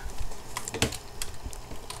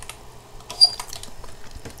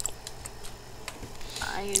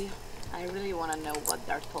 I really want to know what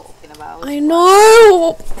they're talking about. I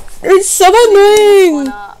know. It's so annoying.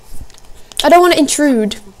 I don't want to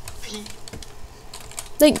intrude.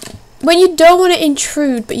 Like, when you don't want to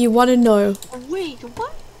intrude, but you want to know. Wait,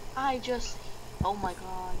 what? Oh my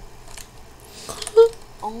god.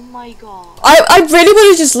 Oh my god. I really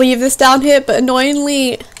want to just leave this down here, but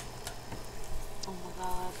annoyingly... Oh my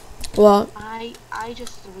god. What? I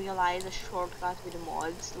just realized a shortcut with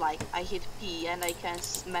mods. Like, I hit P and I can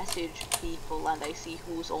message people and I see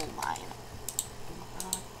who's online. Oh my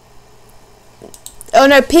god. Oh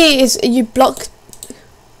no, P is you block...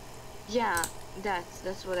 Yeah,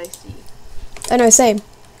 that's what I see. Oh no, same.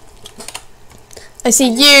 I see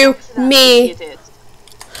you, me. Hit it.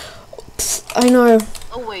 I know.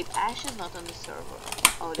 Oh wait, Ash is not on the server.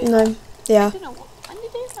 Oh, they No, left. yeah. I don't know when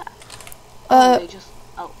did they left? Oh, they just.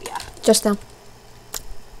 Oh yeah. Just now.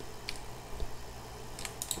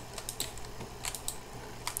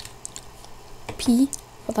 P?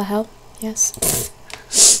 What the hell? Yes.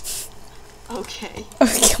 Okay.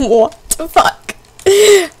 Okay, what the fuck?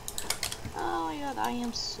 Oh my god, I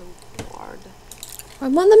am so bored. I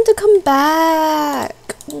want them to come back.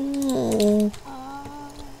 Mm.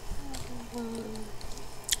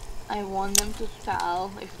 I want them to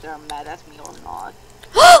tell if they're mad at me or not.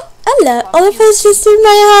 Hello, Oliver's just in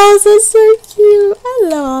my house. That's so cute.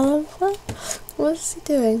 Hello, Oliver. What's he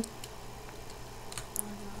doing?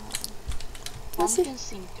 What's he? Pumpkin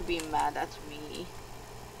seem to be mad at me.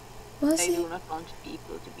 What's I he? do not want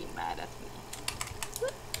people to be mad at me.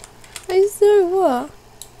 I saw what?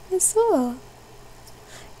 I saw.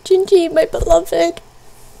 Gingy, my beloved.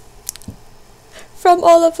 From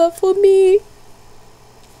Oliver for me.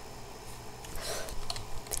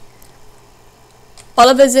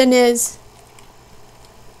 Oliver's in his...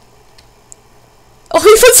 Oh, he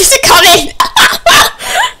wants you to come in!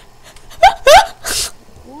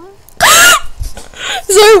 What?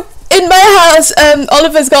 So, in my house,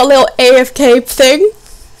 Oliver's got a little AFK thing.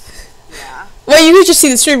 Yeah. Well, you can just see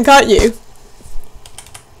the stream, can't you?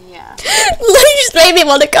 Yeah. You just made me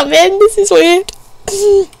want to come in. This is weird.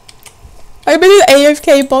 I'm in an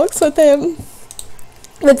AFK box with him.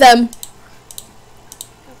 With them.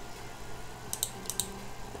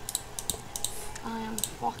 I am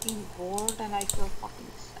fucking bored and I feel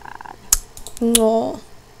fucking sad. Aww.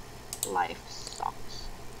 Life sucks.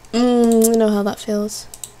 I know how that feels.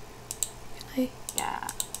 Can I? Yeah.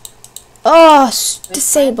 Oh, My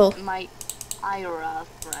disable. my IRL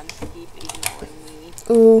friends keep ignoring me.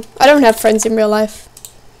 Ooh, I don't have friends in real life.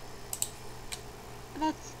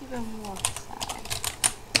 That's even more sad.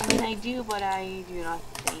 I mean, I do, but I do not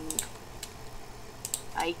think.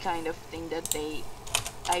 I kind of think that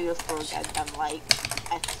I will forget them like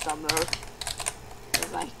at summer.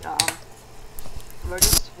 'Cause, like we're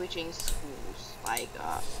just switching schools, like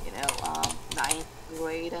ninth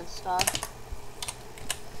grade and stuff.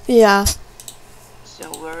 Yeah.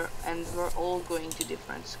 So we're all going to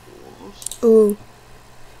different schools, Ooh.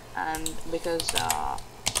 and because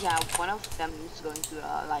yeah, one of them is going to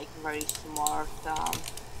like very smart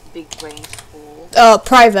big brain school, Oh,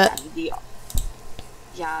 private.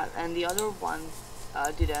 and the other one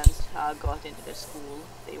didn't got into the school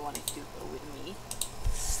they wanted to go with me.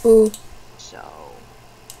 Ooh. So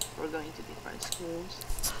we're going to different schools.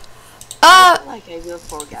 Like I will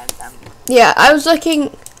forget them. Yeah, I was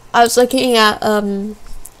looking at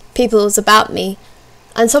people's about me,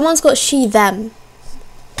 and someone's got she them.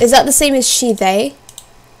 Is that the same as she they?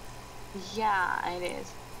 Yeah, it is.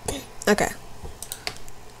 Okay.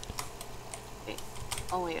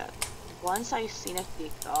 Oh my god. Once I've seen a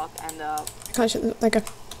TikTok and Okay.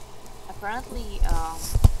 apparently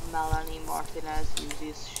Melanie Martinez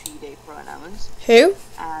uses she they pronouns, Who?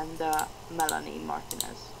 and Melanie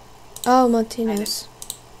Martinez. Oh, Martinez.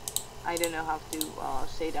 I don't know how to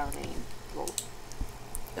say their name. Well,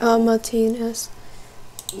 Oh, Martinez.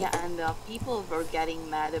 yeah, and people were getting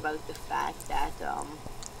mad about the fact that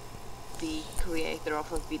the creator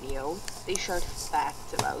of a video, they shared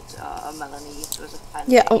facts about Melanie. It was a fan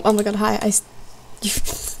Yeah. page. Oh my God. Hi.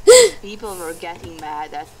 People were getting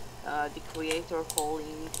mad at the creator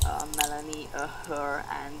calling Melanie a her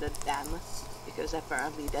and a them, because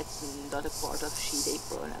apparently that's not a part of she they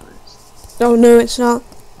pronouns. Oh no, it's not.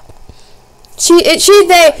 She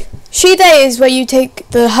they is where you take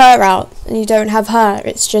the her out and you don't have her.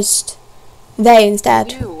 It's just they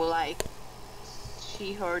instead. You like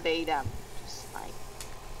she, her, they, them, just like,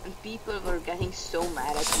 and people were getting so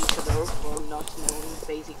mad at each other for not knowing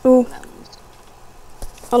basic Ooh. pronouns.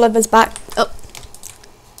 Oliver's back. Oh,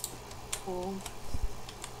 Cool.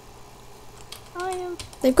 I am.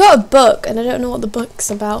 they've got a book and I don't know what the book's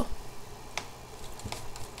about.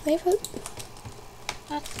 They've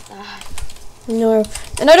That's sad. no,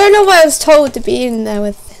 and I don't know why I was told to be in there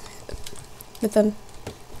with them.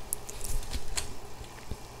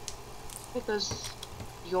 Because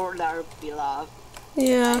you're their beloved. I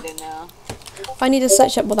Yeah. don't know. I need to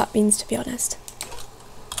search up what that means, to be honest.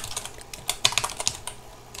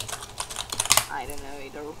 I don't know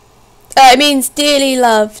either. It means dearly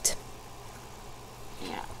loved.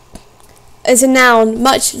 Yeah. As a noun,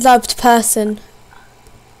 much loved person.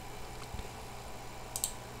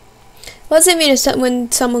 What does it mean when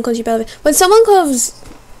someone calls you beloved? When someone calls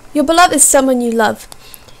your beloved is someone you love.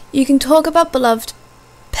 You can talk about beloved,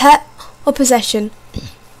 pet, or possession.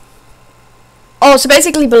 Oh, so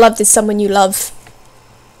basically beloved is someone you love.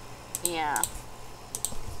 Yeah.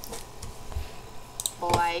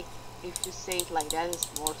 But like, if you say it like that, it's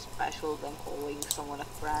more special than calling someone a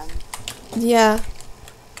friend. Yeah.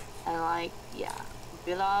 And like, yeah,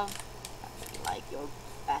 beloved, like your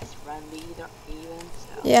best friend either, even.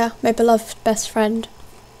 So Yeah, my beloved best friend.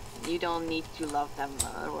 you don't need to love them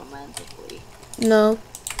romantically. No.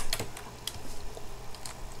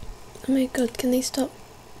 Oh my god, can they stop?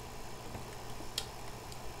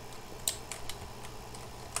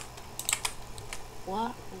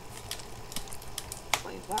 What?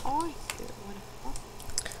 Wait, what are you? What the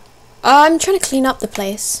fuck? I'm trying to clean up the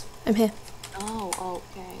place. I'm here. Oh,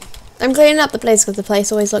 okay. I'm cleaning up the place because the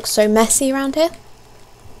place always looks so messy around here.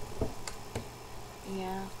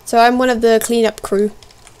 Yeah. So I'm one of the cleanup crew.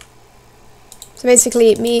 So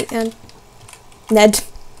basically me and Ned.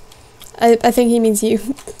 I think he means you.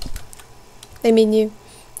 They mean you.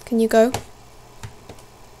 Can you go?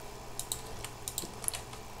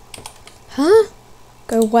 Huh?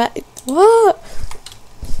 Go where? What?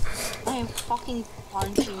 I am fucking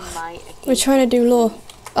punching my We're trying to do law.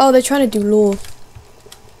 Oh, they're trying to do law.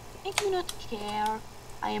 I do not care.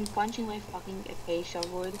 I am punching my fucking acacia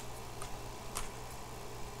wood.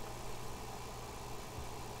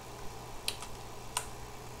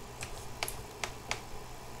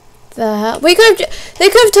 The hell? They could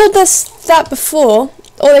have told us that before,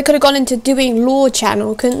 or they could have gone into doing law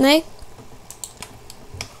channel, couldn't they?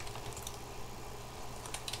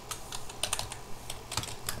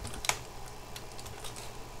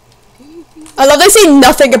 I love they say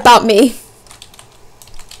nothing about me.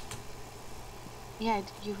 Yeah,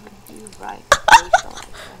 you're right. Acacia, like,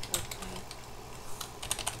 that's okay.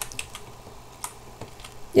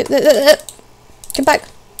 Come back.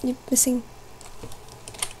 You're missing.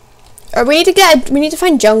 We need to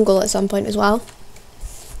find jungle at some point as well.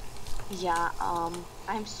 Yeah,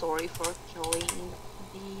 I'm sorry for killing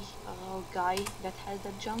the guy that had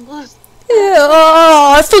the jungle.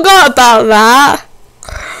 Oh, I forgot about that.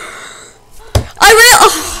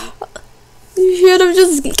 You should have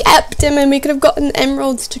just kept him and we could have gotten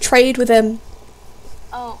emeralds to trade with him.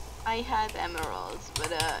 Oh, I had emeralds,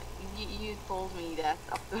 but you told me that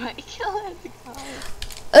after I killed the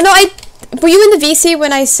guy. No, were you in the VC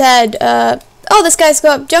when I said, oh, this guy's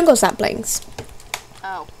got jungle saplings?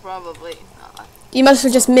 Oh, probably not. You must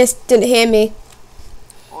have just didn't hear me.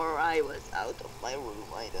 Or I was out of my room,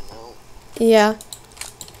 I don't know. Yeah.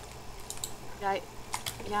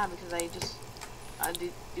 Yeah, because the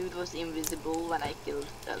dude was invisible when I killed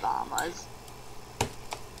the llamas.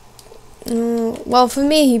 Well, for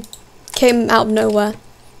me, he came out of nowhere.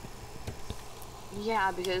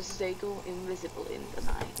 Yeah, because they go invisible in the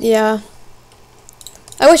night. Yeah.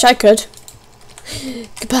 I wish I could.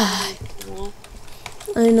 Goodbye. Cool.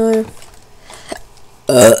 I know.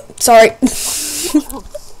 Sorry.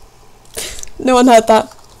 No one heard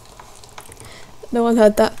that. No one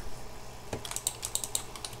heard that.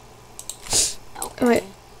 Okay. Wait.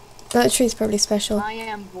 That tree's probably special. I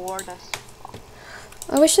am bored as fuck.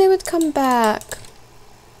 I wish they would come back.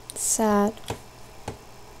 Sad.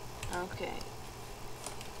 Okay.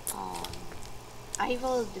 I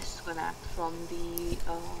will disconnect from the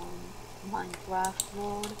Minecraft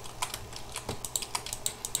world,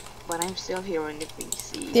 but I'm still here in the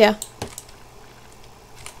PC. Yeah.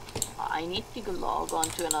 I need to log on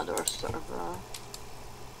to another server.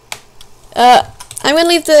 I'm gonna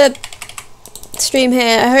leave the stream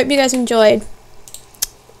here. I hope you guys enjoyed.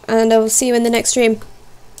 And I will see you in the next stream.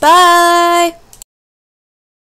 Bye!